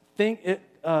think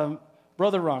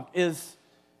Brother Ronk, is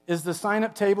the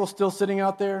sign-up table still sitting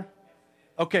out there?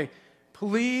 Okay.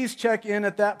 Please check in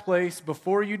at that place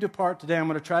before you depart today. I'm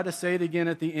going to try to say it again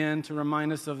at the end to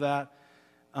remind us of that.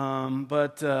 And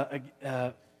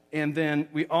then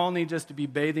we all need just to be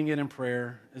bathing it in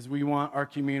prayer as we want our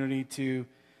community to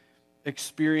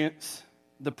experience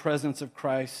the presence of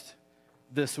Christ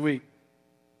this week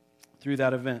through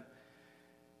that event.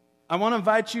 I want to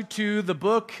invite you to the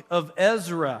book of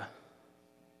Ezra.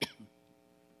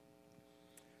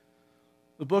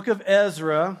 The book of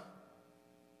Ezra.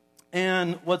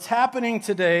 And what's happening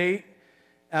today,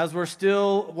 as we're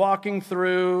still walking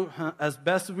through, as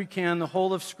best as we can, the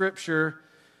whole of Scripture,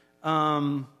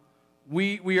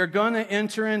 we are going to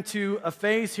enter into a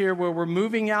phase here where we're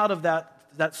moving out of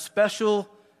that special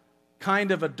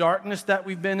kind of a darkness that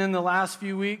we've been in the last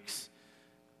few weeks,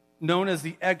 known as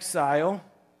the exile.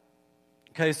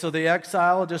 Okay, so the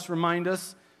exile, just remind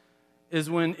us, is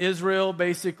when Israel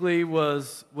basically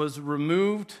was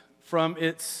removed from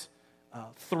its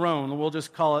throne. We'll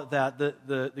just call it that.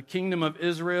 The kingdom of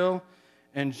Israel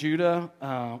and Judah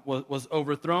was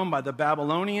overthrown by the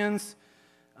Babylonians.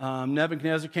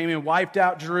 Nebuchadnezzar came in, wiped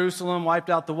out Jerusalem, wiped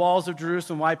out the walls of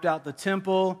Jerusalem, wiped out the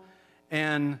temple,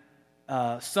 and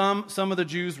some of the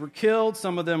Jews were killed,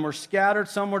 some of them were scattered,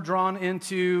 some were drawn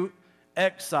into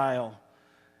exile.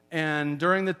 And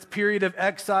during the period of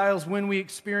exiles, when we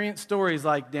experience stories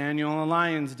like Daniel in the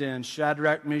lion's den,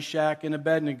 Shadrach, Meshach, and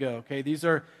Abednego, okay, these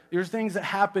are things that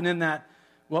happen in that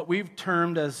what we've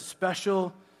termed as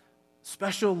special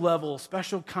level,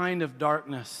 special kind of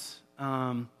darkness.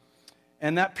 And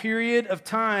that period of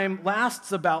time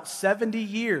lasts about 70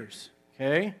 years,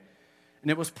 okay?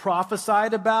 And it was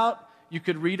prophesied about. You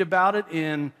could read about it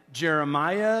in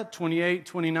Jeremiah 28,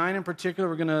 29 in particular.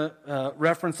 We're going to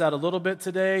reference that a little bit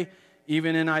today.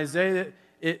 Even in Isaiah,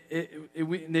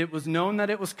 it was known that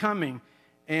it was coming.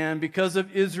 And because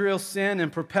of Israel's sin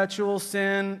and perpetual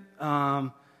sin,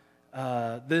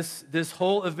 this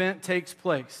whole event takes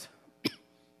place.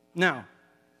 Now,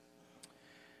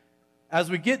 as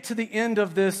we get to the end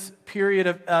of this period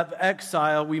of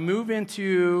exile, we move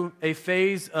into a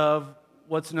phase of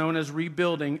what's known as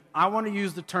rebuilding. I want to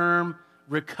use the term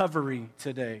recovery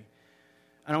today.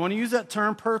 And I want to use that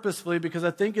term purposefully because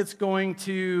I think it's going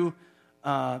to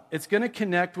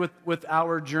connect with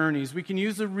our journeys. We can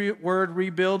use the word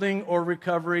rebuilding or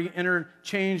recovery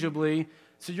interchangeably.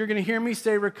 So you're going to hear me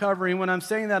say recovery. And when I'm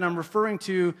saying that, I'm referring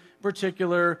to in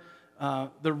particular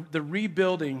the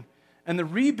rebuilding. And the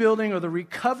rebuilding or the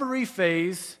recovery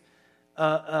phase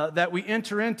that we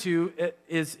enter into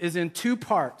is in two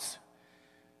parts.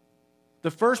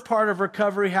 The first part of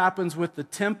recovery happens with the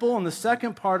temple, and the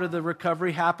second part of the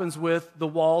recovery happens with the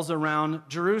walls around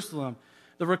Jerusalem.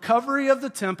 The recovery of the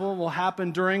temple will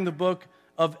happen during the book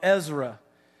of Ezra.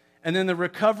 And then the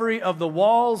recovery of the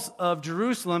walls of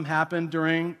Jerusalem happened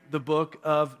during the book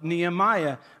of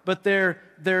Nehemiah. But they're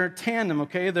tandem,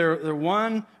 okay? They're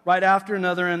one right after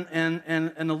another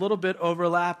and a little bit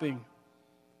overlapping.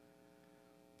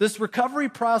 This recovery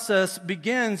process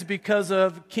begins because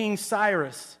of King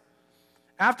Cyrus.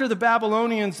 After the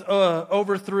Babylonians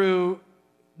overthrew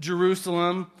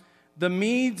Jerusalem, the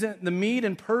Mede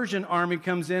and Persian army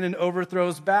comes in and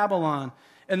overthrows Babylon.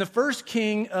 And the first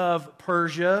king of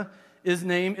Persia, his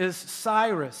name is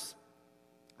Cyrus.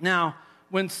 Now,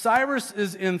 when Cyrus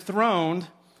is enthroned,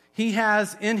 he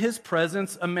has in his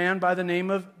presence a man by the name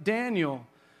of Daniel,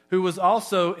 who was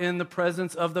also in the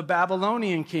presence of the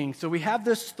Babylonian king. So we have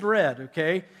this thread,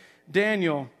 okay?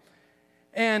 Daniel.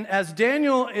 And as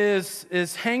Daniel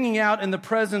is hanging out in the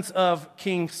presence of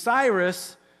King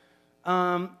Cyrus,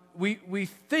 we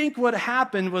think what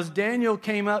happened was Daniel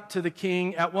came up to the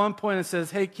king at one point and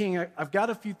says, "Hey, king, I've got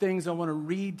a few things I want to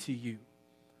read to you."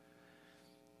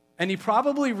 And he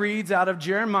probably reads out of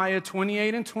Jeremiah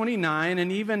 28 and 29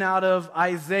 and even out of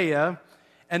Isaiah.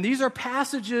 And these are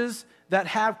passages that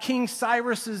have King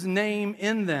Cyrus's name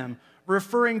in them,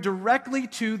 referring directly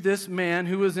to this man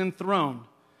who is enthroned.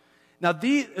 Now,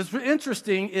 what's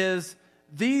interesting is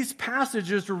these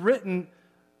passages were written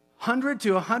 100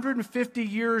 to 150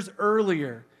 years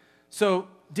earlier. So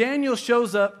Daniel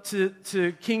shows up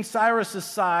to King Cyrus's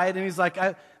side, and he's like,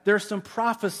 there's some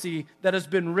prophecy that has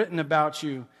been written about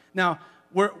you. Now,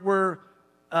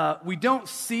 we don't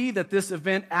see that this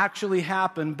event actually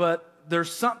happened, but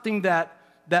there's something that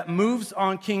moves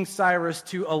on King Cyrus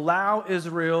to allow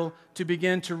Israel to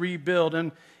begin to rebuild.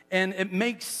 And it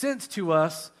makes sense to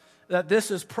us that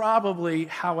this is probably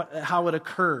how it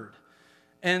occurred.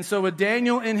 And so with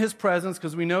Daniel in his presence,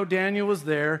 because we know Daniel was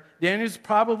there, Daniel's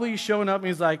probably showing up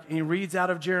and he reads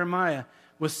out of Jeremiah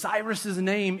with Cyrus's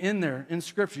name in there in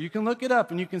Scripture. You can look it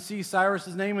up and you can see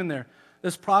Cyrus's name in there.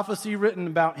 This prophecy written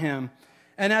about him.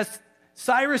 And as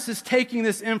Cyrus is taking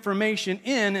this information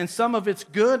in, and some of it's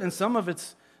good and some of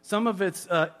it's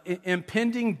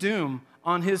impending doom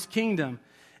on his kingdom.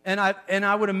 And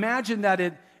I would imagine that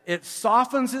it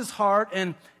softens his heart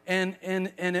and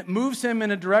it moves him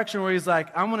in a direction where he's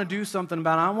like, I want to do something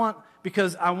about it.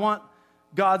 Because I want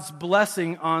God's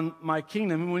blessing on my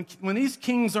kingdom. And when these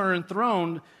kings are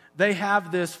enthroned, they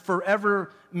have this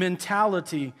forever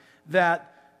mentality that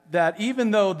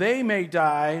even though they may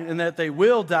die and that they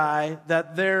will die,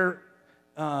 that their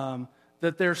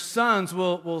sons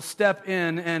will step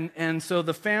in and so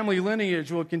the family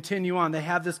lineage will continue on. They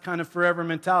have this kind of forever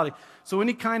mentality. So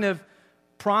any kind of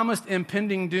promised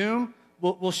impending doom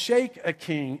will shake a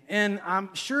king. And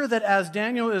I'm sure that as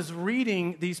Daniel is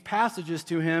reading these passages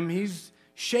to him, he's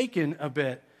shaken a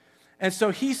bit. And so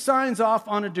he signs off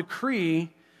on a decree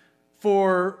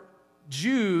for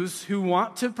Jews who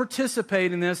want to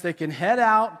participate in this. They can head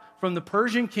out from the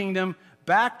Persian kingdom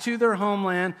back to their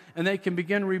homeland, and they can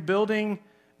begin rebuilding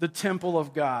the temple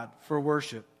of God for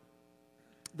worship.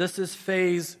 This is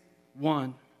phase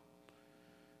 1.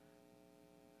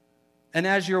 And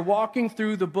as you're walking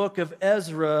through the book of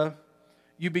Ezra,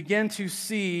 you begin to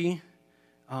see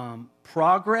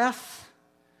progress,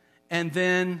 and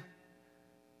then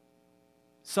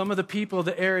some of the people of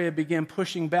the area begin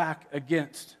pushing back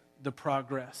against the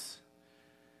progress.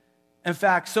 In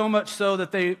fact, so much so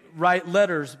that they write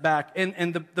letters back.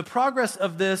 And the progress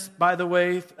of this, by the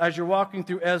way, as you're walking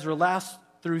through Ezra, lasts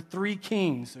through 3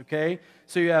 kings, okay?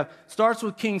 So starts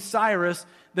with King Cyrus,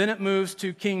 then it moves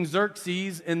to King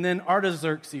Xerxes, and then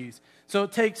Artaxerxes. So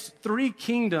it takes 3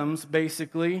 kingdoms,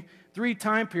 basically, 3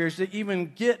 time periods to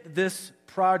even get this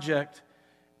project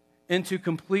into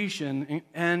completion,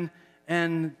 and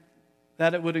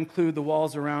that it would include the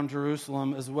walls around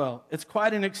Jerusalem as well. It's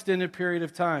quite an extended period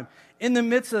of time. In the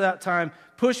midst of that time,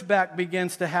 pushback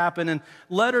begins to happen, and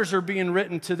letters are being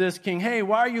written to this king. Hey,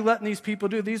 why are you letting these people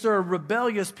do? These are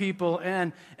rebellious people,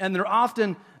 and they're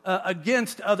often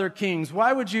against other kings.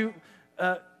 Why would you?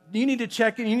 You need to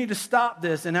check in. You need to stop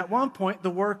this. And at one point, the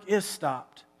work is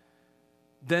stopped.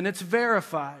 Then it's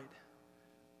verified.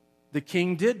 The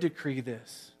king did decree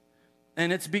this,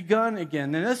 and it's begun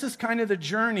again. And this is kind of the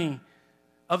journey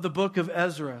of the book of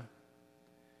Ezra.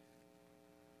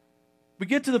 We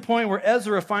get to the point where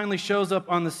Ezra finally shows up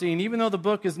on the scene. Even though the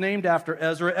book is named after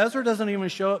Ezra, Ezra doesn't even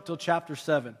show up till chapter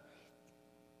 7.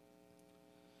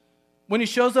 When he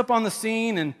shows up on the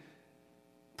scene and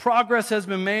progress has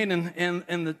been made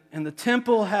and the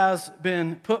temple has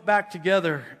been put back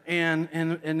together and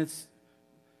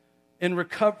in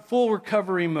full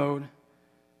recovery mode,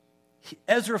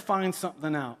 Ezra finds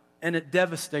something out, and it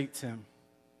devastates him.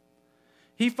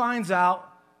 He finds out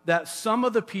that some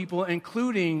of the people,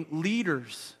 including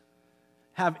leaders,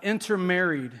 have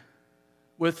intermarried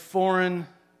with foreign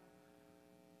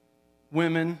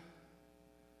women.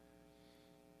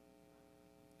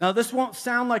 Now, this won't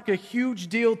sound like a huge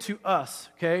deal to us,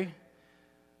 okay?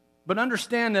 But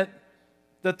understand that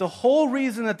the whole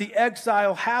reason that the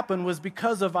exile happened was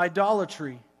because of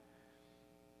idolatry.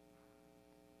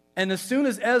 And as soon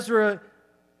as Ezra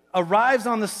arrives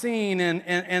on the scene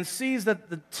and sees that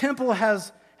the temple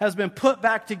has been put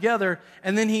back together,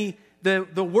 and then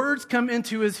the words come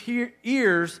into his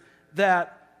ears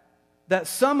that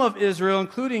some of Israel,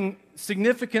 including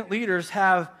significant leaders,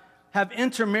 have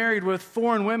intermarried with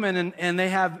foreign women and they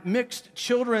have mixed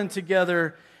children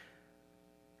together.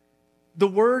 The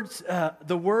word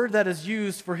that is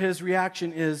used for his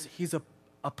reaction is he's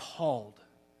appalled.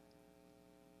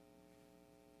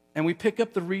 And we pick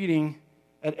up the reading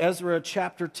at Ezra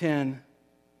chapter 10,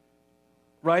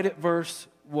 right at verse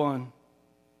 1.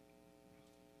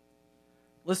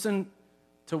 Listen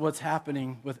to what's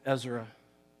happening with Ezra.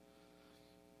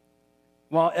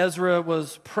 While Ezra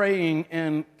was praying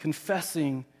and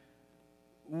confessing,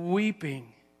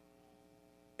 weeping,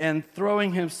 and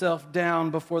throwing himself down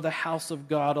before the house of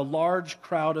God, a large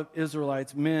crowd of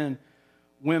Israelites, men,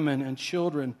 women, and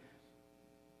children,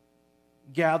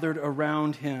 gathered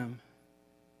around him,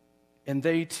 and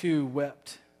they too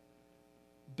wept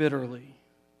bitterly.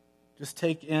 Just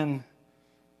take in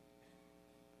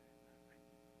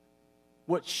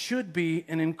what should be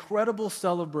an incredible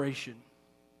celebration.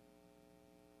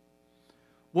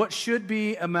 What should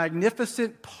be a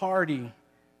magnificent party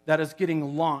that is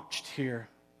getting launched here.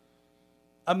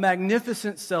 A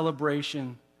magnificent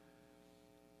celebration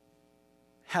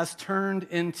has turned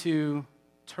into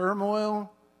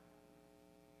turmoil,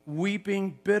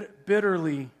 weeping,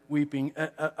 bitterly weeping,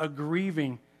 a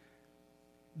grieving.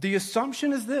 The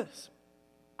assumption is this.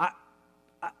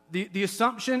 The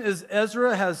assumption is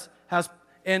Ezra has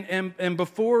and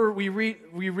before we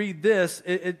read this,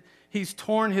 he's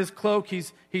torn his cloak,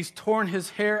 he's torn his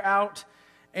hair out,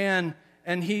 and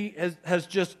he has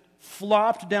just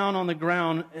flopped down on the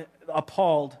ground,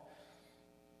 appalled.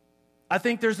 I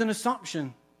think there's an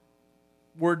assumption.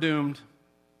 We're doomed.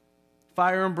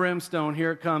 Fire and brimstone,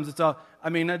 here it comes. It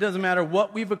doesn't matter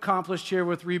what we've accomplished here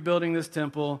with rebuilding this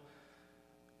temple.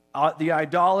 The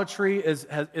idolatry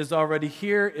is already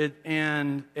here,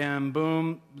 and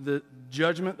boom, the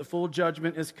full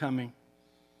judgment is coming.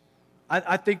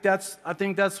 I think that's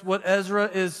what Ezra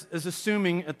is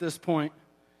assuming at this point.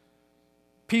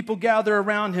 People gather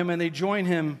around him and they join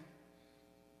him.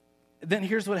 Then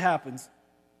here's what happens.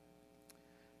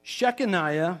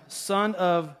 Shechaniah, son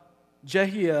of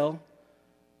Jehiel,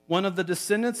 one of the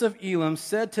descendants of Elam,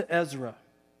 said to Ezra,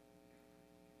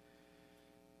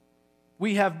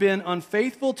 "We have been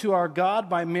unfaithful to our God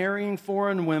by marrying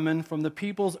foreign women from the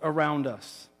peoples around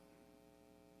us."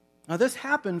 Now this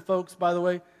happened, folks, by the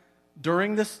way,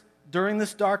 during this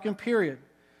darkened period.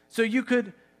 So you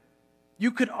could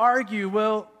argue,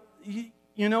 well,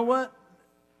 you know what?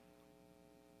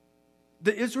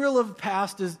 The Israel of the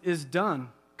past is done,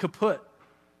 kaput.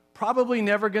 Probably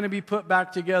never going to be put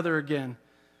back together again.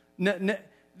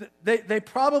 They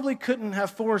probably couldn't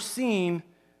have foreseen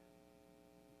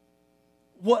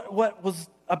what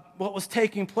was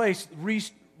taking place,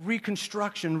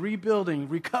 reconstruction, rebuilding,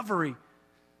 recovery.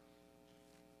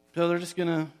 So they're just going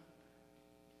to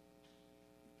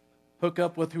hook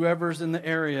up with whoever's in the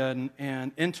area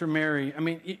and intermarry. I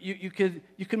mean, you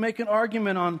could make an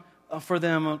argument for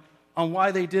them on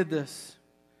why they did this.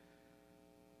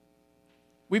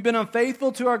 We've been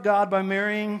unfaithful to our God by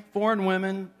marrying foreign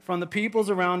women from the peoples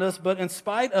around us, but in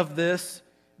spite of this,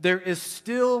 there is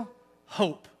still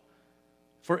hope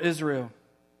for Israel.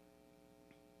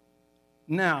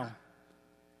 Now,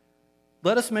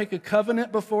 let us make a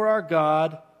covenant before our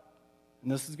God,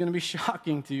 and this is going to be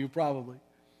shocking to you probably.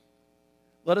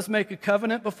 Let us make a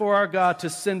covenant before our God to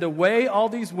send away all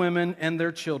these women and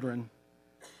their children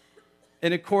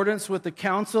in accordance with the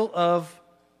counsel of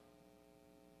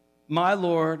my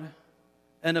Lord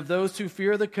and of those who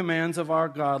fear the commands of our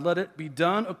God. Let it be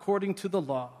done according to the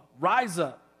law. Rise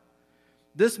up.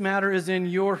 This matter is in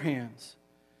your hands.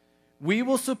 We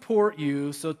will support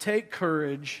you, so take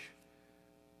courage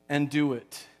and do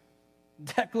it.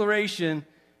 Declaration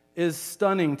is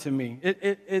stunning to me.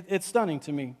 It's stunning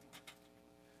to me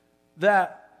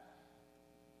that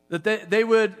they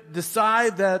would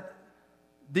decide that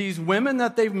these women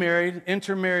that they've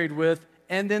intermarried with,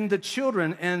 and then the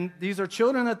children, and these are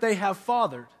children that they have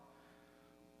fathered,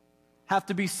 have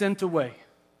to be sent away.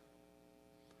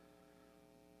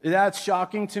 That's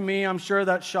shocking to me. I'm sure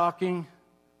that's shocking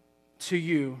to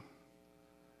you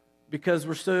because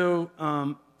we're so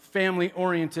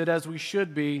family-oriented, as we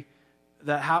should be,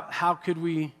 that how could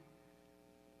we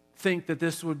think that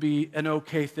this would be an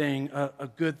okay thing, a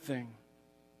good thing?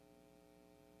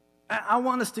 I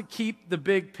want us to keep the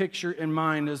big picture in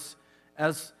mind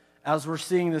as we're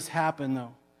seeing this happen,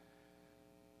 though.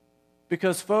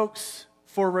 Because, folks,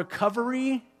 for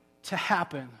recovery to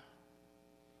happen,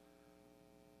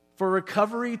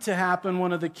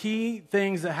 one of the key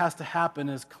things that has to happen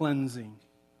is cleansing.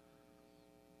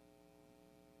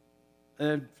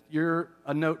 If you're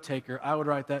a note taker, I would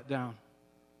write that down.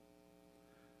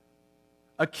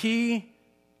 A key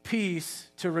piece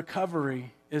to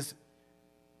recovery is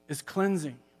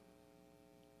cleansing.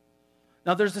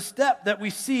 Now, there's a step that we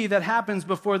see that happens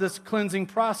before this cleansing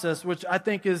process, which I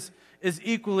think is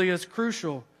equally as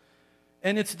crucial,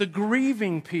 and it's the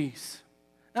grieving piece.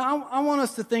 Now, I want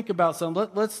us to think about something.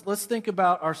 Let's think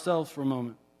about ourselves for a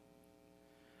moment.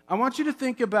 I want you to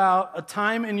think about a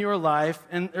time in your life,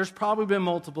 and there's probably been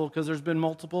multiple, because there's been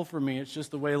multiple for me. It's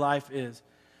just the way life is.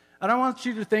 And I want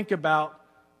you to think about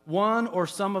one or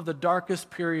some of the darkest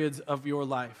periods of your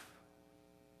life.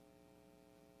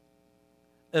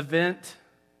 Event.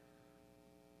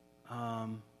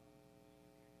 It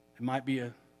might be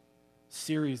a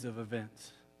series of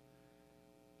events.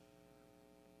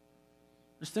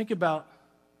 Just think about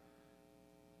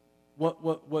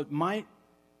what might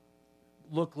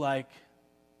look like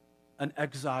an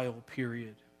exile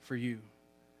period for you.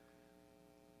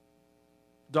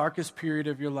 Darkest period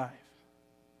of your life.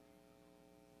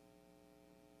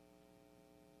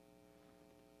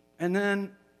 And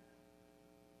then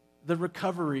the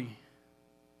recovery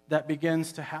that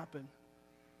begins to happen.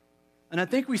 And I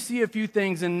think we see a few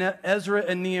things in Ezra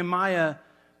and Nehemiah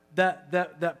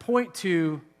that point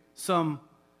to some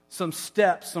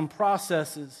steps, some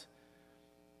processes.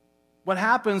 What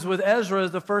happens with Ezra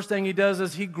is the first thing he does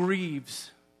is he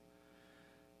grieves.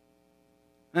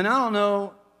 And I don't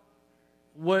know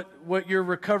what your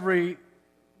recovery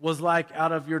was like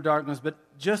out of your darkness, but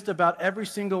just about every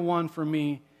single one for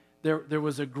me, there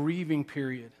was a grieving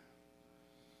period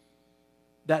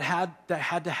that had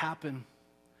to happen.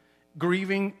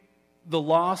 Grieving the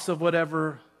loss of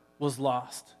whatever was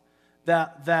lost.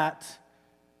 That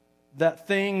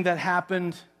thing that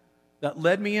happened that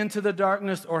led me into the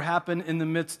darkness or happened in the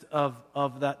midst of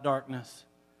that darkness.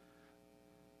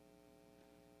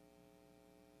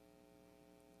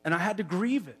 And I had to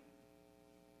grieve it.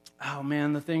 Oh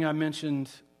man, the thing I mentioned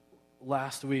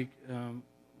last week,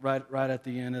 right at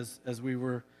the end as we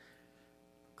were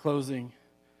closing,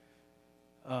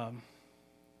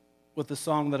 with the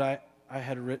song that I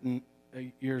had written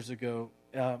years ago.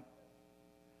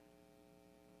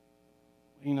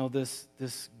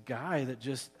 This guy that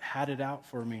just had it out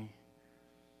for me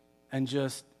and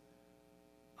just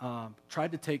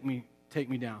tried to take me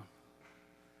down.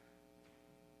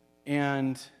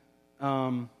 And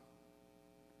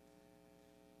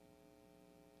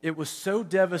it was so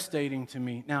devastating to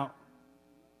me. Now,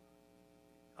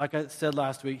 like I said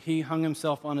last week, he hung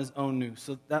himself on his own noose.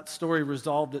 So that story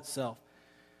resolved itself.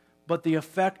 But the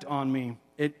effect on me,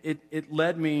 it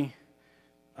led me...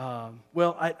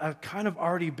 I've kind of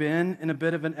already been in a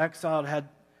bit of an exile. I'd had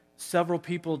several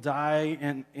people die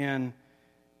in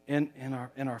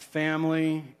our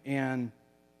family, and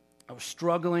I was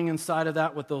struggling inside of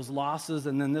that with those losses,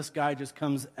 and then this guy just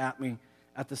comes at me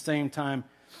at the same time,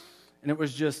 and it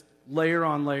was just layer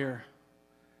on layer.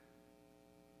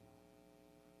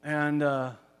 And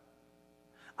I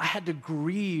had to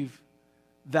grieve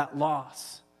that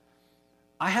loss.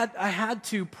 I had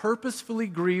to purposefully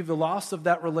grieve the loss of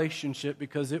that relationship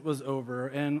because it was over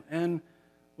and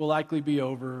will likely be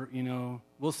over.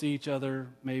 We'll see each other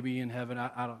maybe in heaven.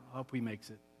 I hope he makes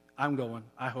it. I'm going.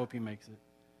 I hope he makes it.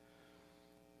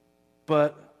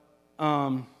 But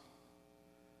I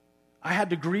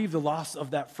had to grieve the loss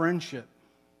of that friendship.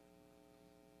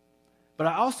 But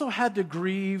I also had to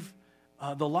grieve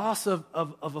the loss of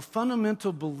a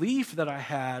fundamental belief that I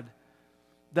had,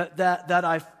 that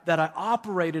I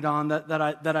operated on,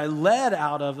 that I led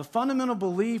out of, the fundamental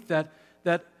belief that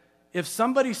if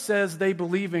somebody says they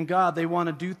believe in God, they want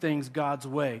to do things God's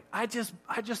way. I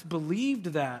just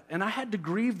believed that, and I had to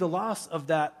grieve the loss of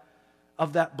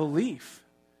that belief.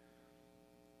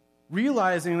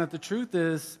 Realizing that the truth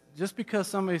is, just because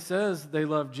somebody says they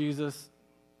love Jesus,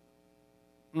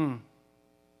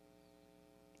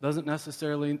 doesn't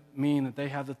necessarily mean that they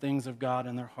have the things of God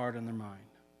in their heart and their mind.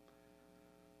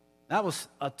 That was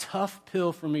a tough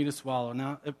pill for me to swallow.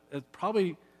 Now, it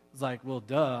probably It's like, well,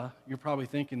 duh, you're probably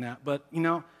thinking that. But,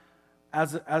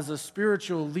 as a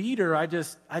spiritual leader, I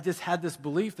just had this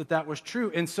belief that was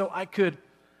true. And so I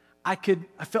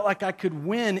felt like I could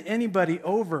win anybody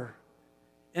over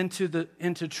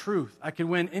into truth. I could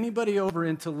win anybody over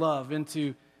into love,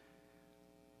 and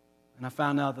I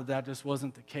found out that just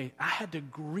wasn't the case. I had to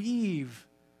grieve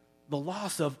the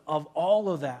loss of all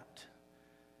of that.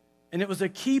 And it was a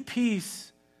key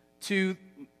piece to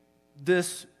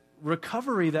this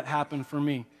recovery that happened for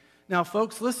me. Now,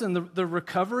 folks, listen, the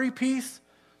recovery piece,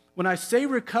 when I say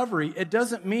recovery, it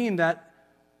doesn't mean that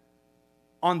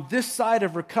on this side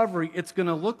of recovery, it's going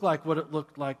to look like what it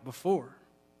looked like before.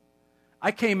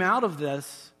 I came out of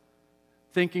this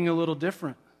thinking a little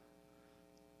different,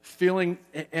 feeling,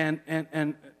 and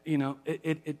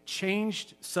it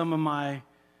changed some of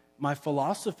my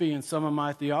philosophy and some of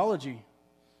my theology.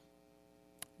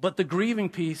 But the grieving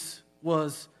piece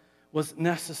was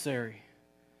necessary.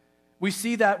 We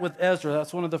see that with Ezra.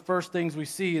 That's one of the first things we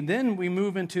see. And then we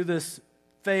move into this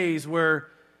phase where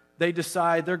they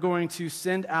decide they're going to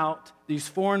send out these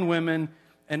foreign women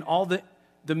and all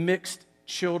the mixed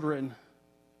children.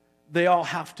 They all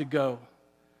have to go.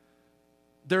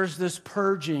 There's this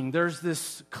purging. There's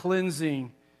this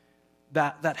cleansing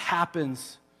that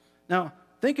happens. Now,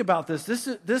 think about this.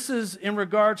 This is in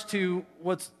regards to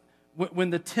when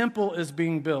the temple is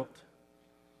being built.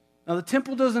 Now, the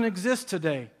temple doesn't exist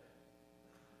today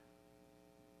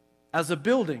as a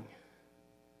building.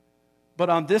 But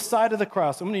on this side of the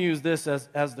cross, I'm going to use this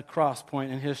as the cross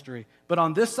point in history. But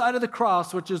on this side of the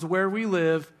cross, which is where we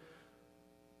live,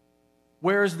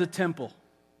 where is the temple?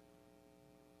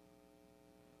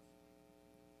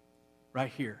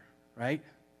 Right here, right?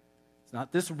 It's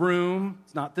not this room.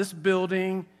 It's not this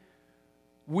building.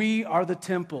 We are the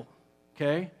temple,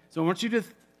 okay? So I want you to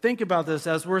think about this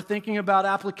as we're thinking about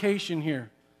application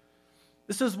here.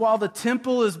 This is while the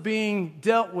temple is being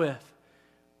dealt with.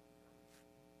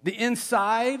 The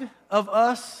inside of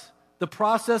us, the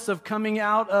process of coming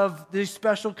out of these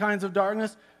special kinds of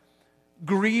darkness,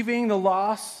 grieving the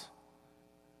loss,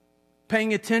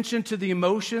 paying attention to the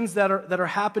emotions that are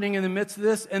happening in the midst of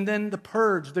this, and then the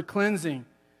purge, the cleansing.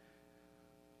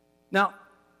 Now,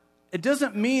 it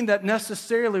doesn't mean that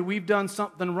necessarily we've done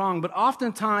something wrong, but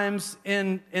oftentimes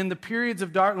in the periods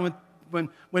of darkness,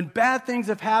 when bad things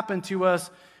have happened to us,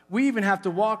 we even have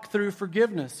to walk through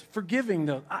forgiveness, forgiving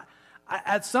those.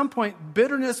 At some point,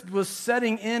 bitterness was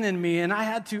setting in me, and I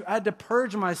had to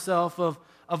purge myself of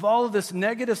all of this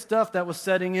negative stuff that was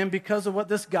setting in because of what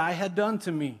this guy had done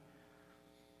to me.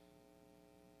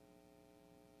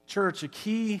 Church, a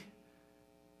key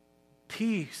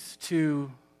piece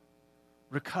to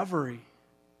recovery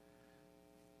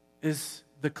is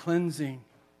the cleansing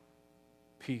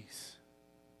piece.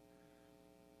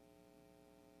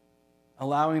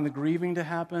 Allowing the grieving to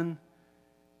happen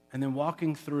and then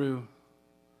walking through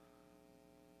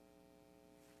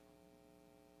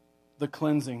the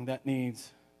cleansing that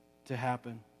needs to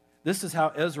happen. This is how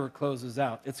Ezra closes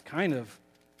out. It's kind of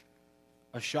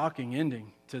a shocking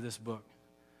ending to this book.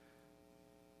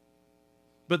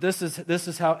 But this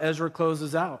is how Ezra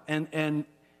closes out. And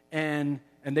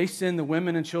they send the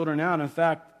women and children out. In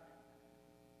fact,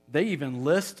 they even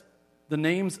list the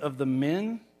names of the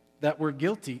men that were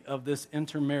guilty of this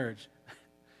intermarriage.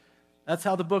 That's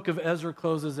how the book of Ezra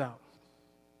closes out.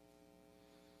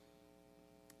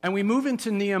 And we move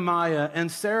into Nehemiah, and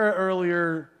Sarah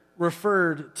earlier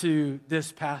referred to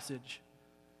this passage.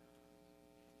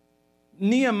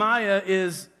 Nehemiah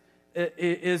is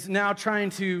now trying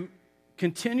to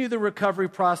continue the recovery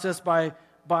process by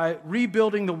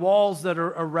rebuilding the walls that are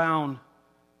around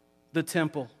the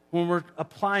temple. When we're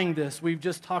applying this, we've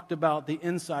just talked about the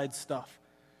inside stuff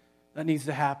that needs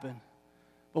to happen.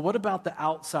 But what about the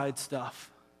outside stuff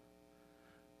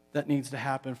that needs to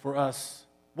happen for us?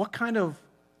 What kind of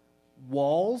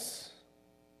walls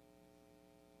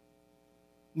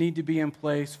need to be in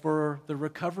place for the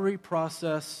recovery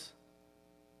process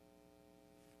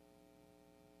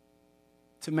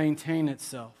to maintain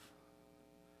itself?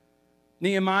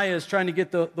 Nehemiah is trying to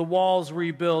get the walls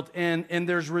rebuilt, and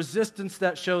there's resistance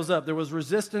that shows up. There was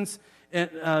resistance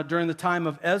during the time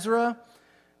of Ezra,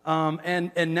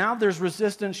 and now there's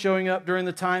resistance showing up during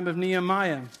the time of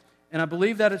Nehemiah. And I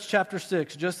believe that it's chapter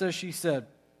 6, just as she said.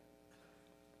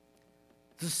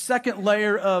 The second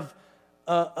layer of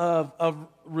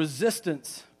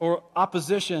resistance or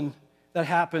opposition that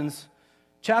happens.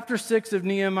 Chapter 6 of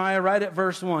Nehemiah, right at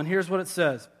verse 1. Here's what it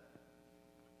says.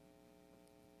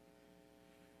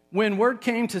 When word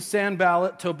came to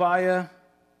Sanballat, Tobiah,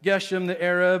 Geshem the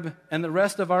Arab, and the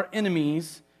rest of our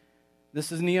enemies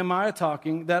this is Nehemiah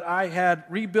talking, that I had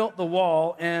rebuilt the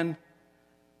wall and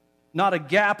not a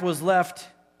gap was left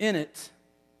in it,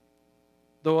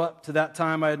 though up to that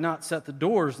time I had not set the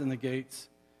doors in the gates.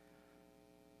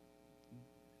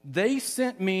 They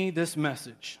sent me this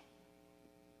message.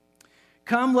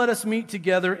 Come, let us meet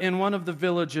together in one of the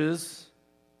villages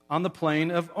on the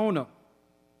plain of Ono.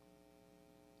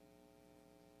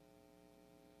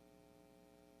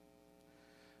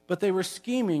 But they were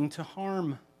scheming to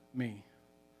harm me.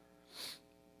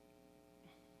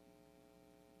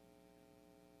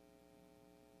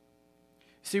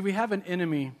 See, we have an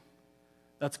enemy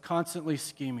that's constantly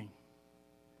scheming,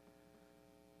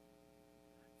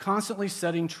 constantly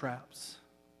setting traps,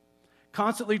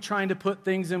 constantly trying to put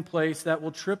things in place that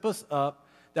will trip us up,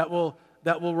 that will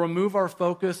remove our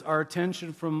focus, our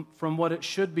attention from what it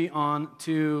should be on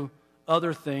to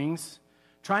other things,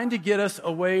 trying to get us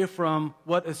away from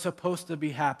what is supposed to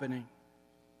be happening.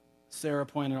 Sarah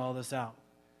pointed all this out.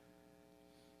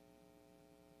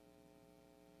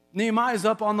 Nehemiah's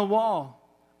up on the wall,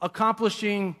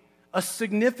 accomplishing a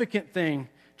significant thing,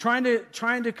 trying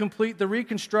to complete the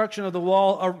reconstruction of the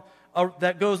wall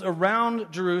that goes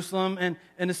around Jerusalem and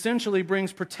essentially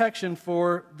brings protection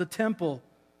for the temple,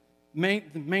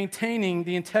 maintaining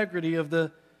the integrity of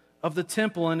the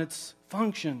temple and its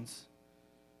functions.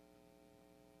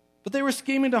 But they were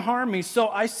scheming to harm me, so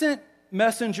I sent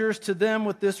messengers to them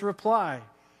with this reply.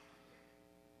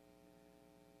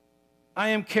 I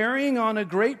am carrying on a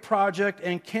great project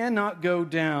and cannot go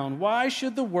down. Why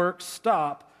should the work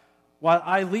stop while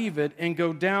I leave it and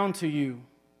go down to you?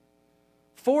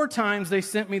 4 times they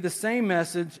sent me the same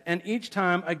message, and each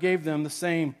time I gave them the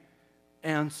same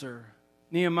answer.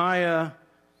 Nehemiah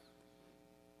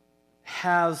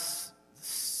has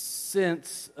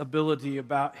sense ability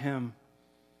about him.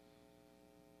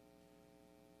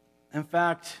 In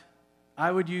fact, I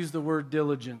would use the word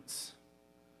diligence.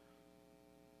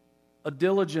 A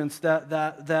diligence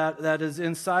that is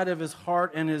inside of his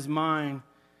heart and his mind,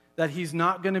 that he's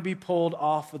not going to be pulled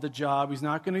off of the job. He's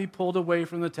not going to be pulled away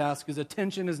from the task. His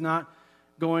attention is not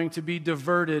going to be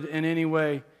diverted in any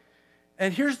way.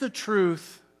 And here's the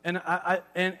truth, and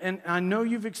I know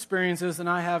you've experienced this, and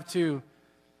I have too.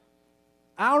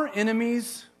 Our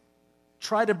enemies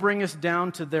try to bring us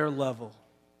down to their level.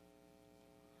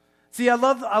 See, I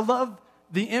love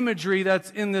the imagery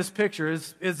that's in this picture.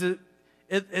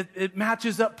 It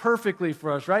matches up perfectly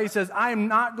for us, right? He says, I am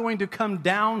not going to come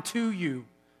down to you,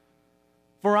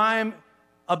 for I am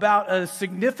about a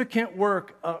significant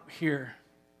work up here.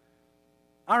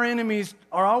 Our enemies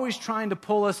are always trying to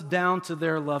pull us down to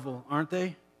their level, aren't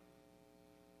they?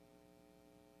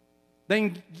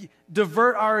 They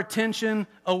divert our attention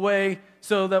away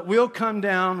so that we'll climb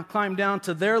down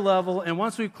to their level, and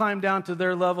once we've climbed down to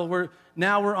their level, we're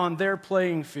on their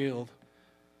playing field.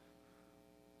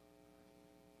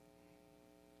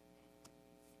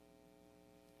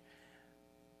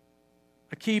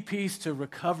 A key piece to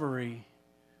recovery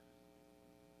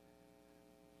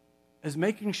is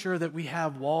making sure that we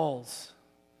have walls.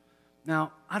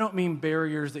 Now, I don't mean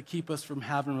barriers that keep us from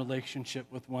having a relationship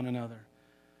with one another.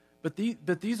 But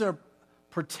these are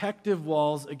protective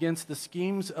walls against the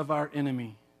schemes of our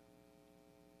enemy.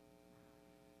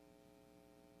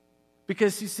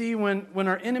 Because you see, when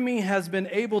our enemy has been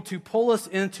able to pull us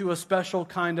into a special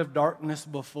kind of darkness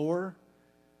before,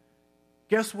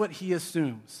 guess what he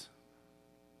assumes?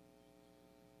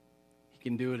 He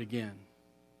can do it again.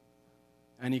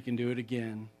 And he can do it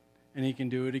again. And he can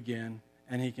do it again.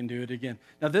 And he can do it again.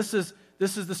 Now this is the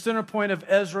center point of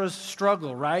Ezra's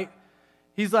struggle, right?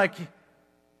 He's like,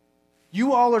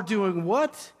 you all are doing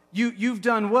what? You've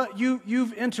done what?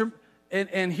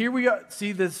 And here we are.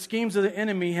 See, the schemes of the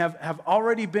enemy have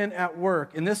already been at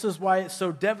work. And this is why it's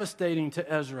so devastating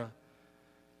to Ezra.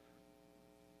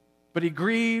 But they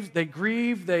grieve,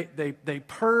 they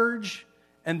purge.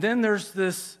 And then there's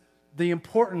the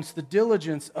importance, the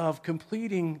diligence of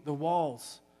completing the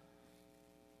walls.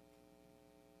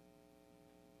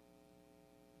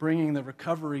 Bringing the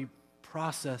recovery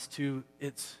process to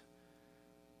its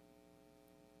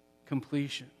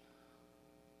completion.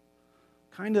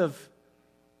 Kind of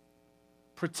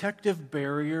protective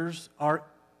barriers are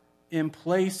in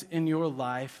place in your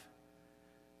life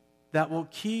that will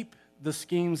keep the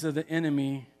schemes of the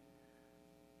enemy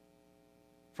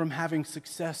from having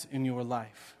success in your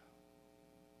life.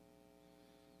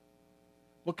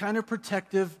 What kind of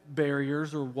protective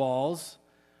barriers or walls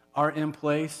are in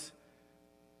place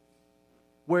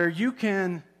where you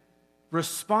can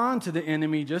respond to the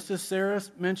enemy, just as Sarah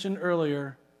mentioned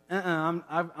earlier?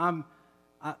 The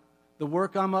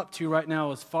work I'm up to right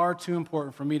now is far too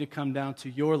important for me to come down to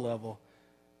your level.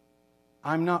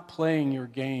 I'm not playing your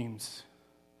games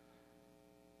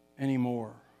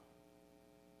anymore.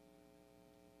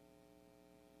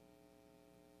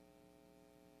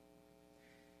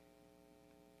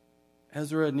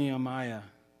 Ezra and Nehemiah,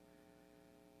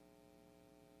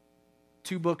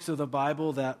 two books of the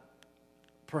Bible that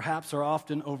perhaps are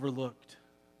often overlooked,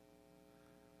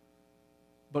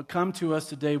 but come to us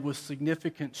today with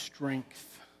significant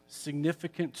strength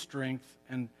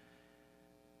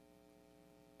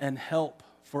and help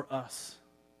for us.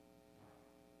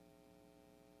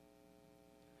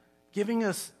 Giving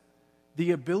us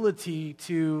the ability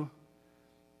to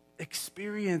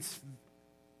experience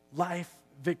life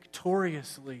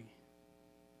victoriously.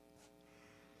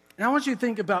 And I want you to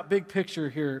think about big picture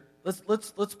here. Let's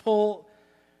pull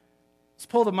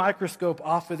the microscope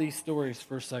off of these stories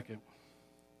for a second.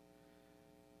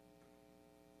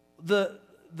 The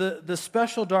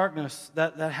special darkness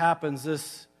that happens,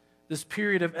 this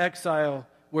period of exile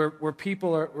where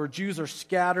Jews are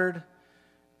scattered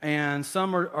and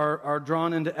some are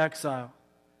drawn into exile.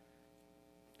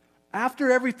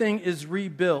 After everything is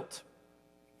rebuilt,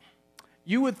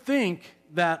 you would think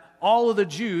that all of the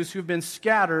Jews who've been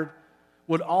scattered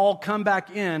would all come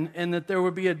back in and that there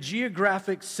would be a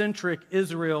geographic-centric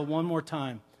Israel one more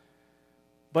time.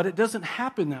 But it doesn't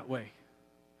happen that way.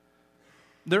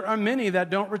 There are many that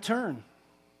don't return.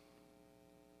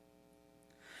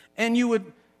 And you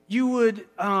would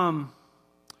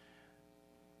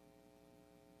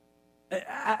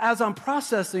as I'm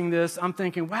processing this, I'm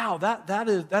thinking, wow,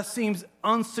 that seems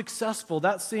unsuccessful.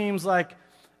 That seems like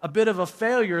a bit of a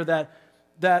failure that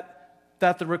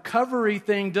the recovery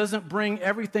thing doesn't bring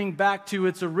everything back to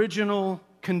its original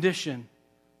condition.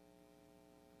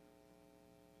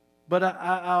 But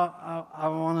I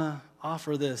want to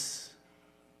offer this.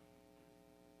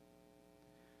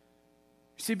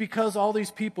 See, because all these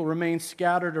people remain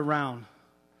scattered around,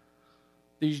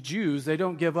 these Jews, they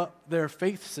don't give up their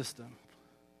faith system.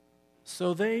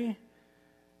 So they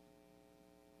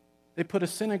put a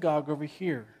synagogue over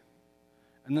here.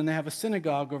 And then they have a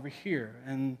synagogue over here.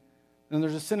 And then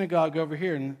there's a synagogue over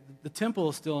here. And the temple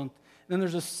is still and then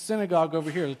there's a synagogue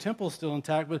over here. The temple is still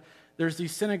intact, but there's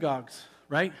these synagogues,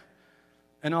 right?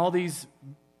 And all these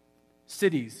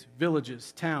cities,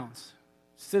 villages, towns,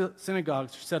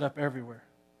 synagogues are set up everywhere.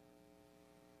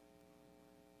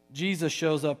 Jesus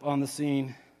shows up on the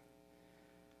scene.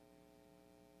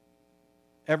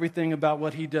 Everything about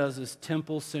what he does is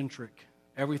temple-centric.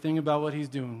 Everything about what he's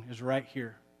doing is right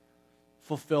here.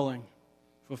 Fulfilling.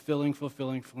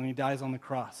 He dies on the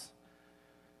cross.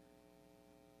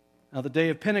 Now, the day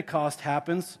of Pentecost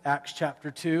happens, Acts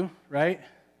chapter 2, right?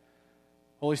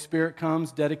 Holy Spirit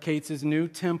comes, dedicates his new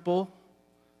temple.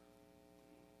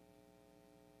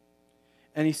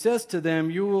 And he says to them,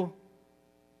 You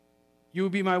will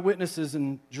be my witnesses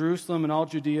in Jerusalem and all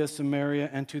Judea, Samaria,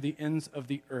 and to the ends of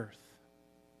the earth.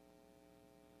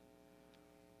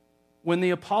 When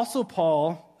the Apostle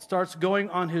Paul starts going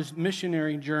on his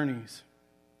missionary journeys,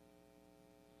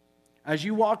 as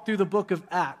you walk through the book of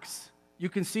Acts, you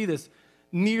can see this.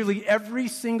 Nearly every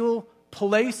single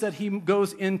place that he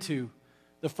goes into,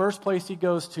 the first place he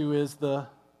goes to is the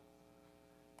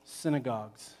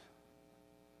synagogues.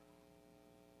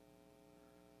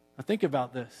 Now think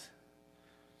about this.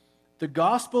 The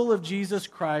gospel of Jesus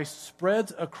Christ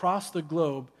spreads across the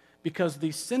globe because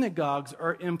these synagogues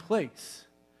are in place.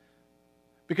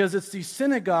 Because it's these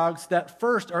synagogues that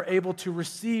first are able to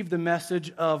receive the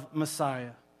message of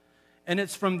Messiah. And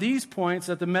it's from these points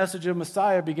that the message of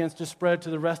Messiah begins to spread to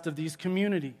the rest of these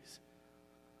communities.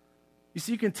 You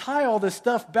see, you can tie all this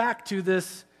stuff back to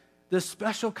this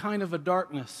special kind of a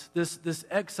darkness, this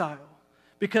exile.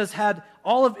 Because had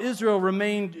all of Israel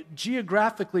remained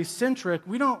geographically centric,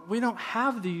 we don't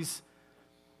have these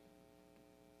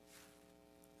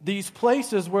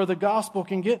places where the gospel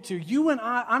can get to. You and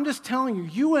I, I'm just telling you,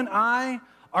 you and I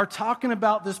are talking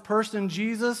about this person,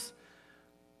 Jesus,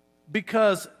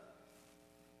 because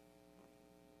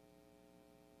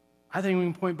I think we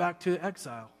can point back to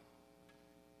exile.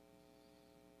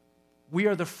 We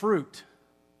are the fruit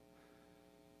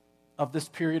of this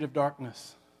period of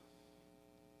darkness.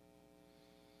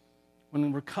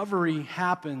 When recovery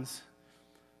happens,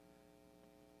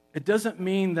 it doesn't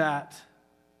mean that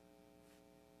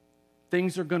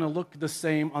things are going to look the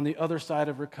same on the other side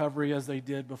of recovery as they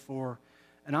did before.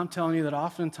 And I'm telling you that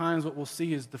oftentimes what we'll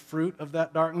see is the fruit of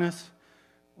that darkness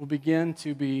will begin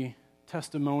to be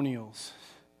testimonials.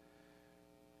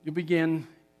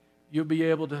 You'll be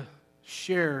able to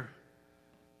share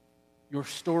your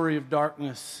story of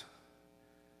darkness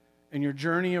and your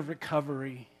journey of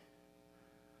recovery.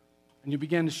 And you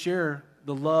begin to share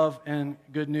the love and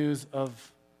good news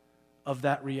of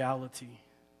that reality.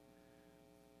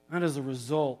 And as a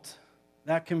result,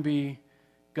 that can be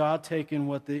God taking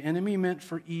what the enemy meant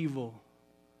for evil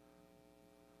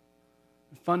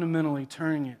and fundamentally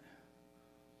turning it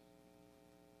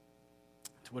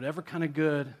to whatever kind of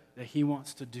good that he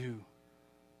wants to do.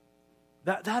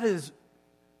 That is,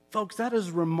 folks, that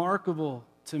is remarkable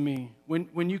to me.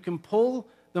 When you can pull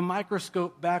the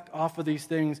microscope back off of these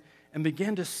things and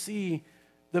begin to see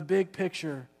the big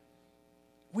picture.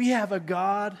 We have a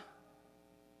God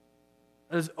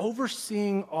that is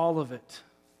overseeing all of it.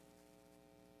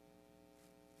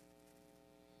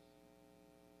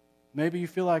 Maybe you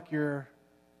feel like you're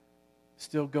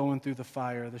still going through the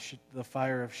fire, the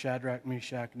fire of Shadrach,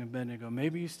 Meshach, and Abednego.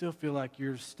 Maybe you still feel like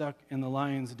you're stuck in the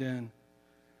lion's den.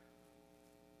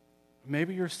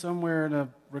 Maybe you're somewhere in a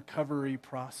recovery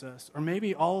process. Or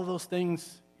maybe all of those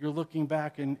things, you're looking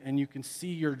back and you can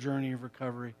see your journey of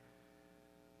recovery.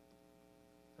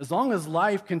 As long as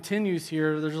life continues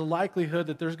here, there's a likelihood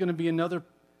that there's going to be another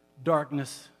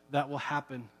darkness that will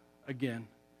happen again.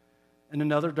 And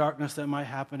another darkness that might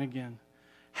happen again.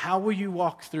 How will you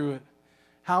walk through it?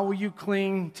 How will you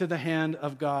cling to the hand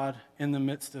of God in the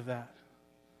midst of that?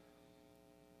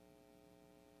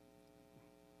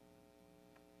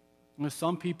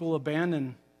 Some people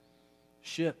abandon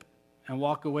ship and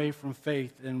walk away from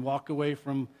faith and walk away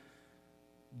from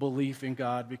belief in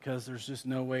God because there's just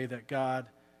no way that God,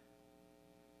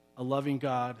 a loving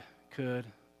God, could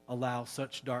allow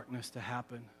such darkness to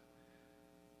happen.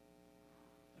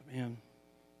 Man,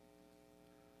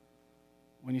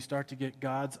 when you start to get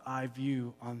God's eye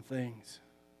view on things,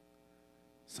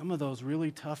 some of those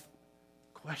really tough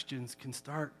questions can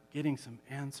start getting some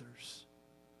answers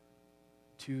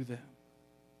to them.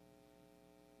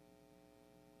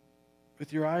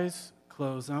 With your eyes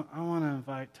closed, I want to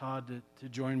invite Todd to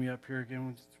join me up here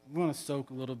again. We want to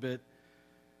soak a little bit.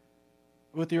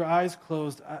 With your eyes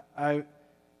closed, I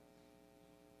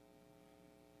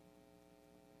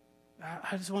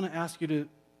just want to ask you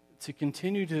to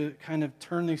continue to kind of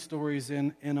turn these stories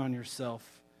in on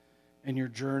yourself and your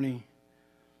journey.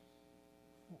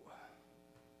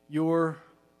 Your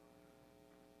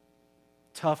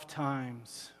tough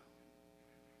times.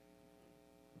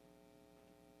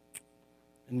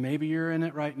 And maybe you're in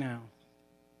it right now.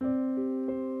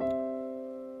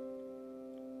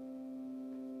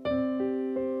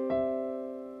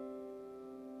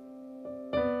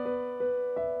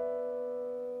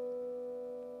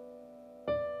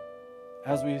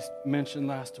 As we mentioned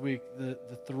last week, the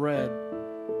thread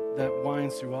that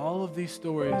winds through all of these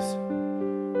stories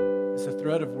is a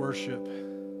thread of worship,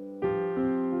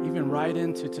 even right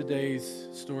into today's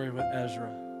story with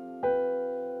Ezra.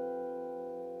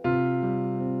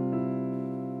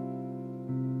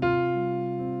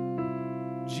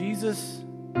 Jesus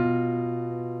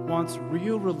wants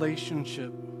real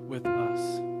relationship with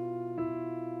us.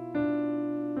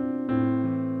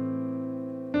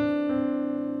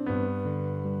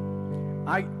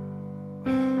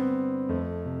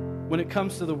 When it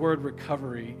comes to the word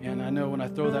recovery, and I know when I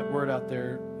throw that word out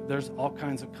there, there's all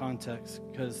kinds of contexts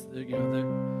because,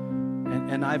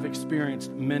 and I've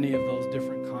experienced many of those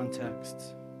different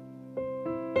contexts.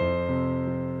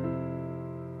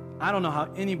 I don't know how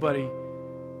anybody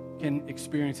can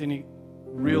experience any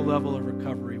real level of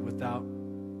recovery without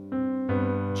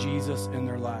Jesus in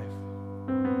their life.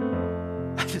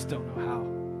 I just don't know how.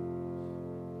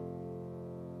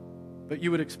 But you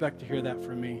would expect to hear that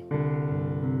from me.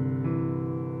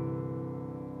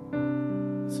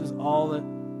 This is all that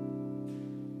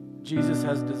Jesus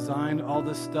has designed all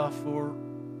this stuff for,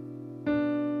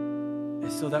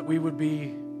 is so that we would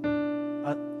be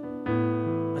a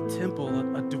temple,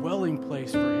 a dwelling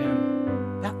place for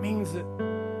Him. That means that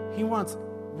He wants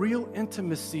real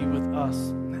intimacy with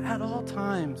us at all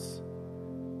times.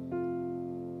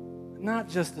 Not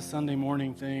just a Sunday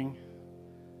morning thing,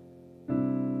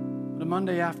 but a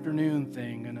Monday afternoon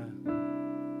thing and a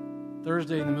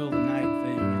Thursday in the middle of the night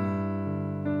thing.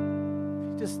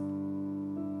 And just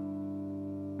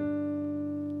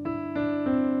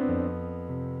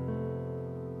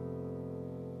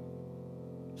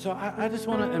so I just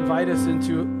want to invite us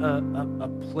into a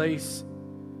place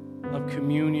of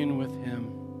communion with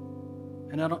Him.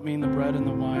 And I don't mean the bread and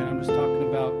the wine. I'm just talking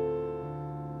about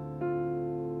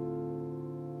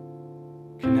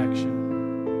connection,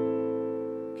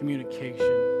 communication,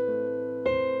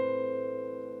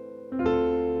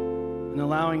 and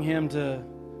allowing Him to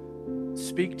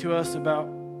speak to us about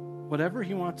whatever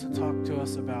He wants to talk to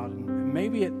us about. And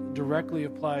maybe it directly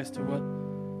applies to what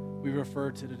we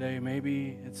refer to today.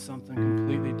 Maybe it's something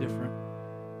completely different.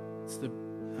 It's the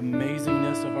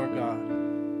amazingness of our God.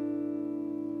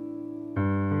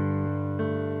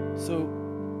 So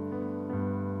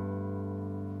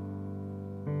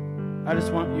I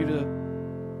just want you to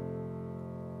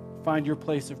find your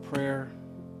place of prayer.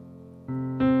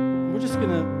 We're just going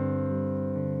to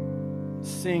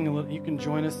sing a little. You can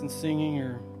join us in singing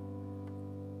or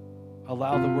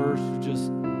allow the words to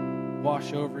just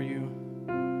wash over you.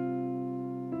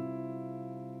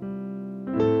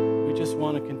 We just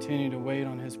want to continue to wait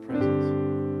on His presence.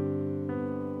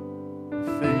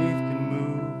 Faith can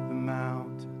move the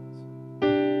mountains.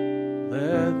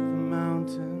 Let the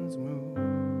mountains move.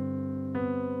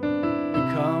 We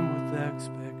come with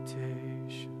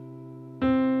expectation,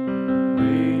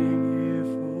 waiting here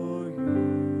for you.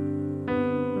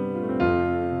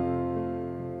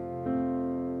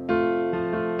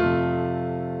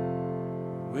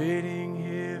 Waiting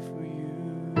here for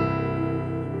you.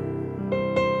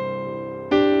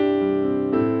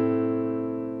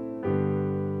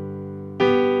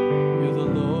 You're the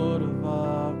Lord of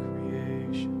all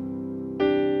creation.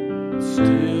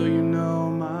 Still you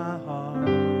know my heart.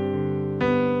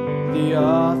 The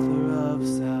author of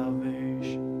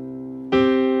salvation.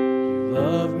 You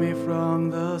love me from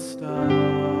the start.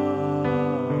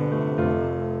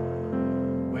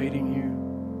 Waiting here.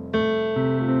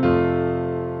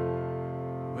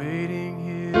 Waiting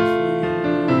here for you.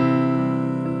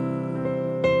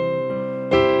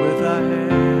 With our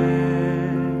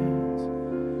hands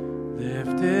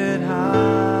lifted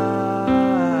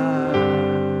high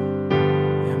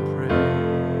in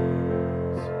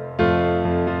praise.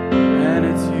 And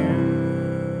it's you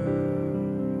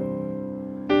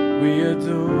we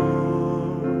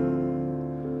adore,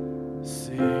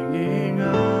 singing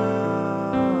hallelujah.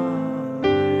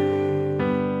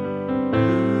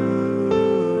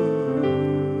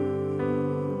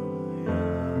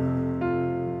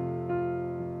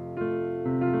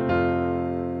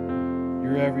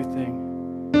 You're everything.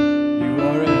 You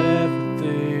are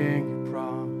everything you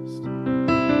promised.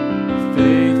 Your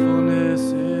faithfulness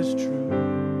is true.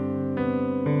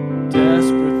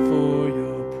 Desperate for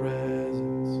your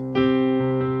presence.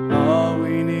 All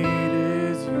we need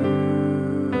is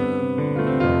you.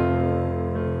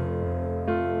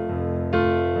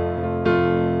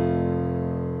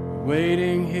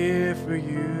 Waiting here for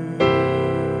you.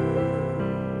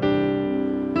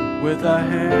 With our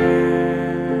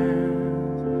hands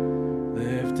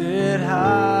lifted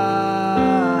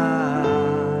high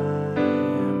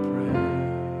in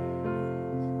praise.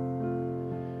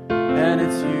 And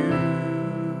it's you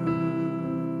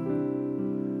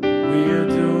we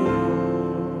adore,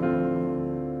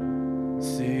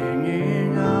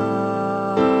 singing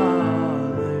hallelujah.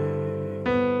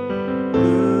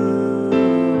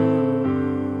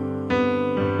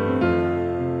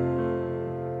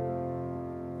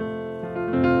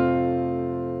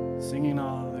 Singing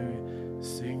hallelujah,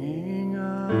 singing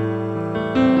hallelujah,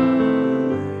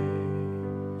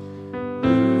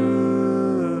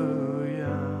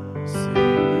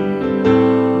 singing hallelujah,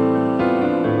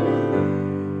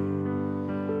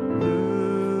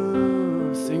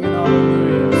 singing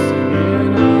hallelujah,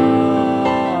 singing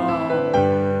hallelujah.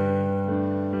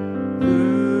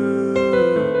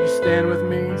 You stand with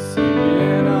me,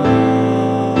 singing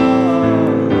hallelujah,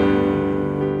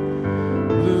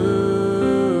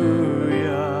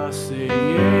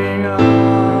 singing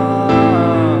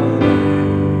hallelujah.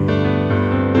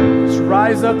 Just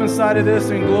rise up inside of this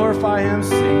and glorify Him,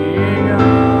 singing hallelujah.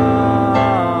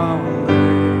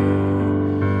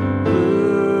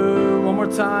 One more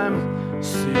time,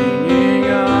 singing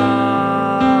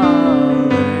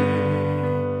hallelujah.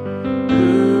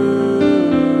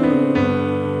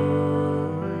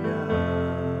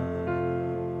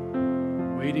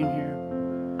 Waiting here.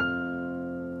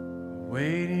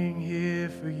 Waiting here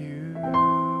for you.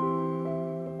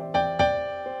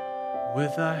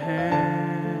 With our hands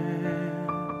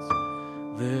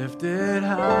lifted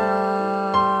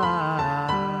high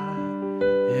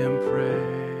in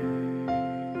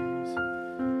praise.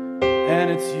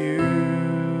 And it's you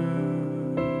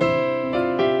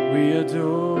we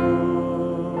adore,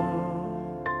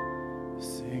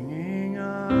 singing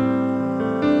hallelujah.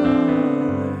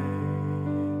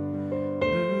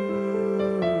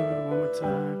 One more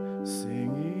time,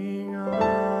 singing hallelujah.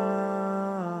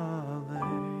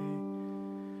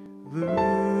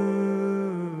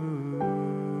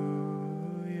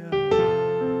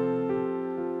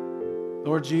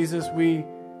 Lord Jesus, we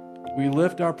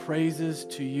lift our praises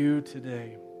to you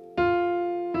today.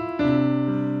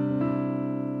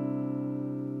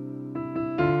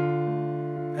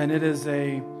 And it's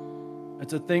a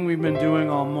thing we've been doing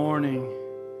all morning.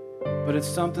 but it's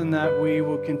something that we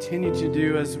will continue to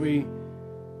do as we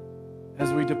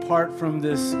depart from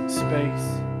this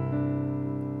space.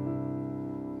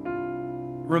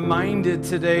 Reminded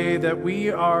today that we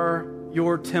are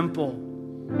your temple.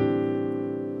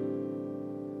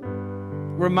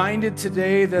 Reminded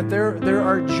today that there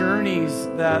are journeys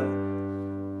that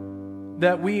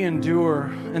we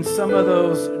endure, and some of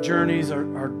those journeys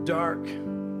are dark.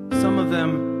 Some of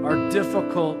them are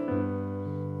difficult,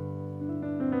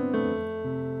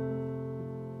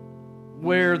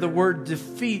 where the word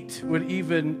defeat would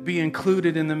even be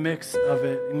included in the mix of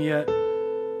it, and yet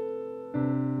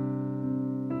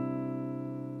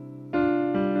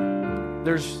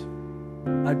there's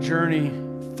a journey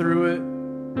through it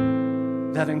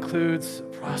that includes a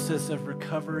process of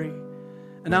recovery.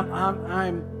 And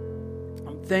I'm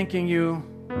thanking you,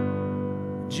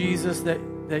 Jesus, that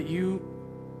you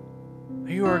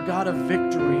are a God of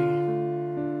victory.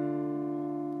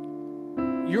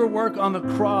 Your work on the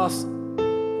cross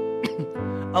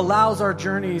allows our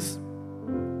journeys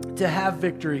to have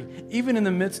victory, even in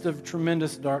the midst of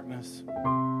tremendous darkness.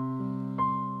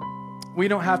 We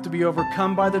don't have to be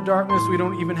overcome by the darkness. We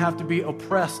don't even have to be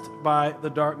oppressed by the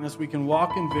darkness. We can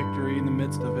walk in victory in the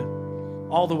midst of it,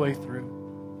 all the way through.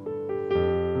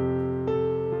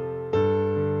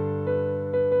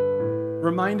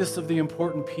 Remind us of the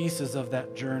important pieces of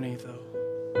that journey, though.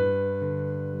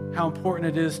 How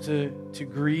important it is to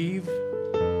grieve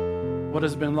what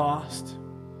has been lost,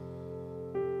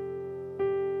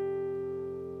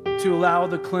 to allow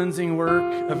the cleansing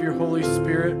work of your Holy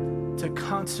Spirit to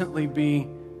constantly be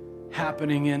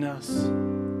happening in us,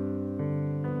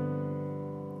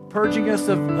 purging us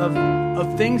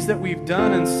of things that we've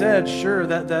done and said, sure,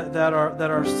 that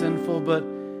are sinful, but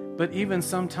even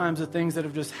sometimes the things that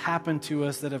have just happened to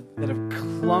us, that have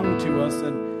clung to us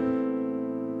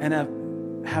and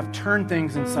have turned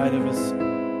things inside of us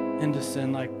into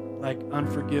sin, like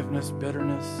unforgiveness,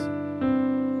 bitterness.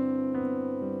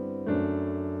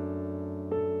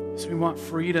 So we want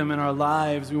freedom in our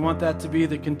lives. We want that to be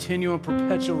the continual,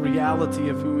 perpetual reality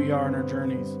of who we are in our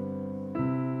journeys.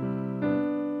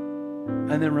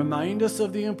 And then remind us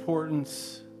of the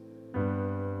importance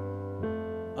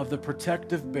of the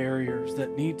protective barriers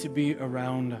that need to be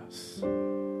around us,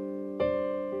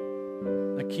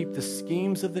 that keep the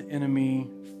schemes of the enemy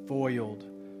foiled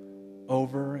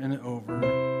over and over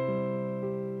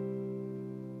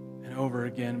and over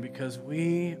again, because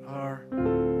we are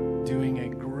doing a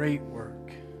great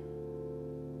work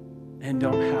and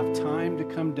don't have time to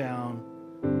come down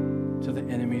to the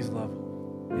enemy's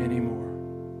level anymore.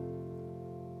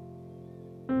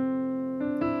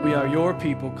 We are your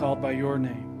people called by your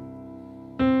name.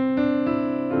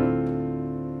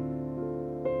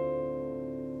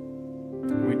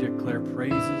 And we declare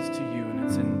praises to you, and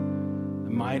it's in the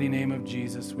mighty name of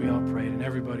Jesus we all prayed, and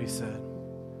everybody said,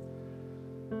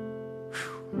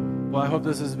 well, I hope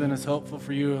this has been as helpful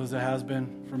for you as it has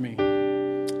been for me.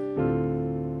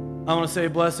 I want to say a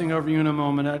blessing over you in a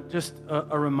moment. Just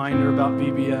a reminder about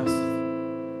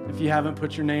VBS. If you haven't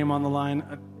put your name on the line,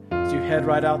 as you head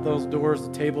right out those doors,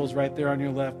 the table's right there on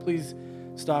your left. Please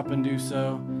stop and do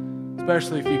so,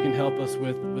 especially if you can help us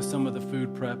with some of the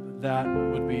food prep. That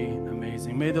would be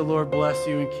amazing. May the Lord bless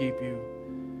you and keep you.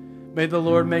 May the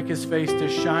Lord make his face to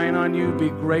shine on you, be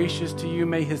gracious to you.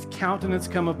 May his countenance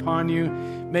come upon you.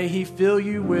 May he fill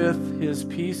you with his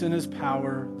peace and his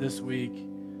power this week.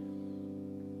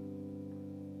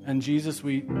 And Jesus,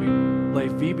 we lay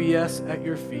VBS at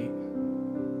your feet.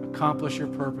 Accomplish your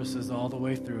purposes all the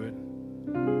way through it.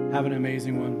 Have an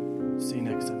amazing one. See you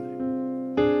next Sunday.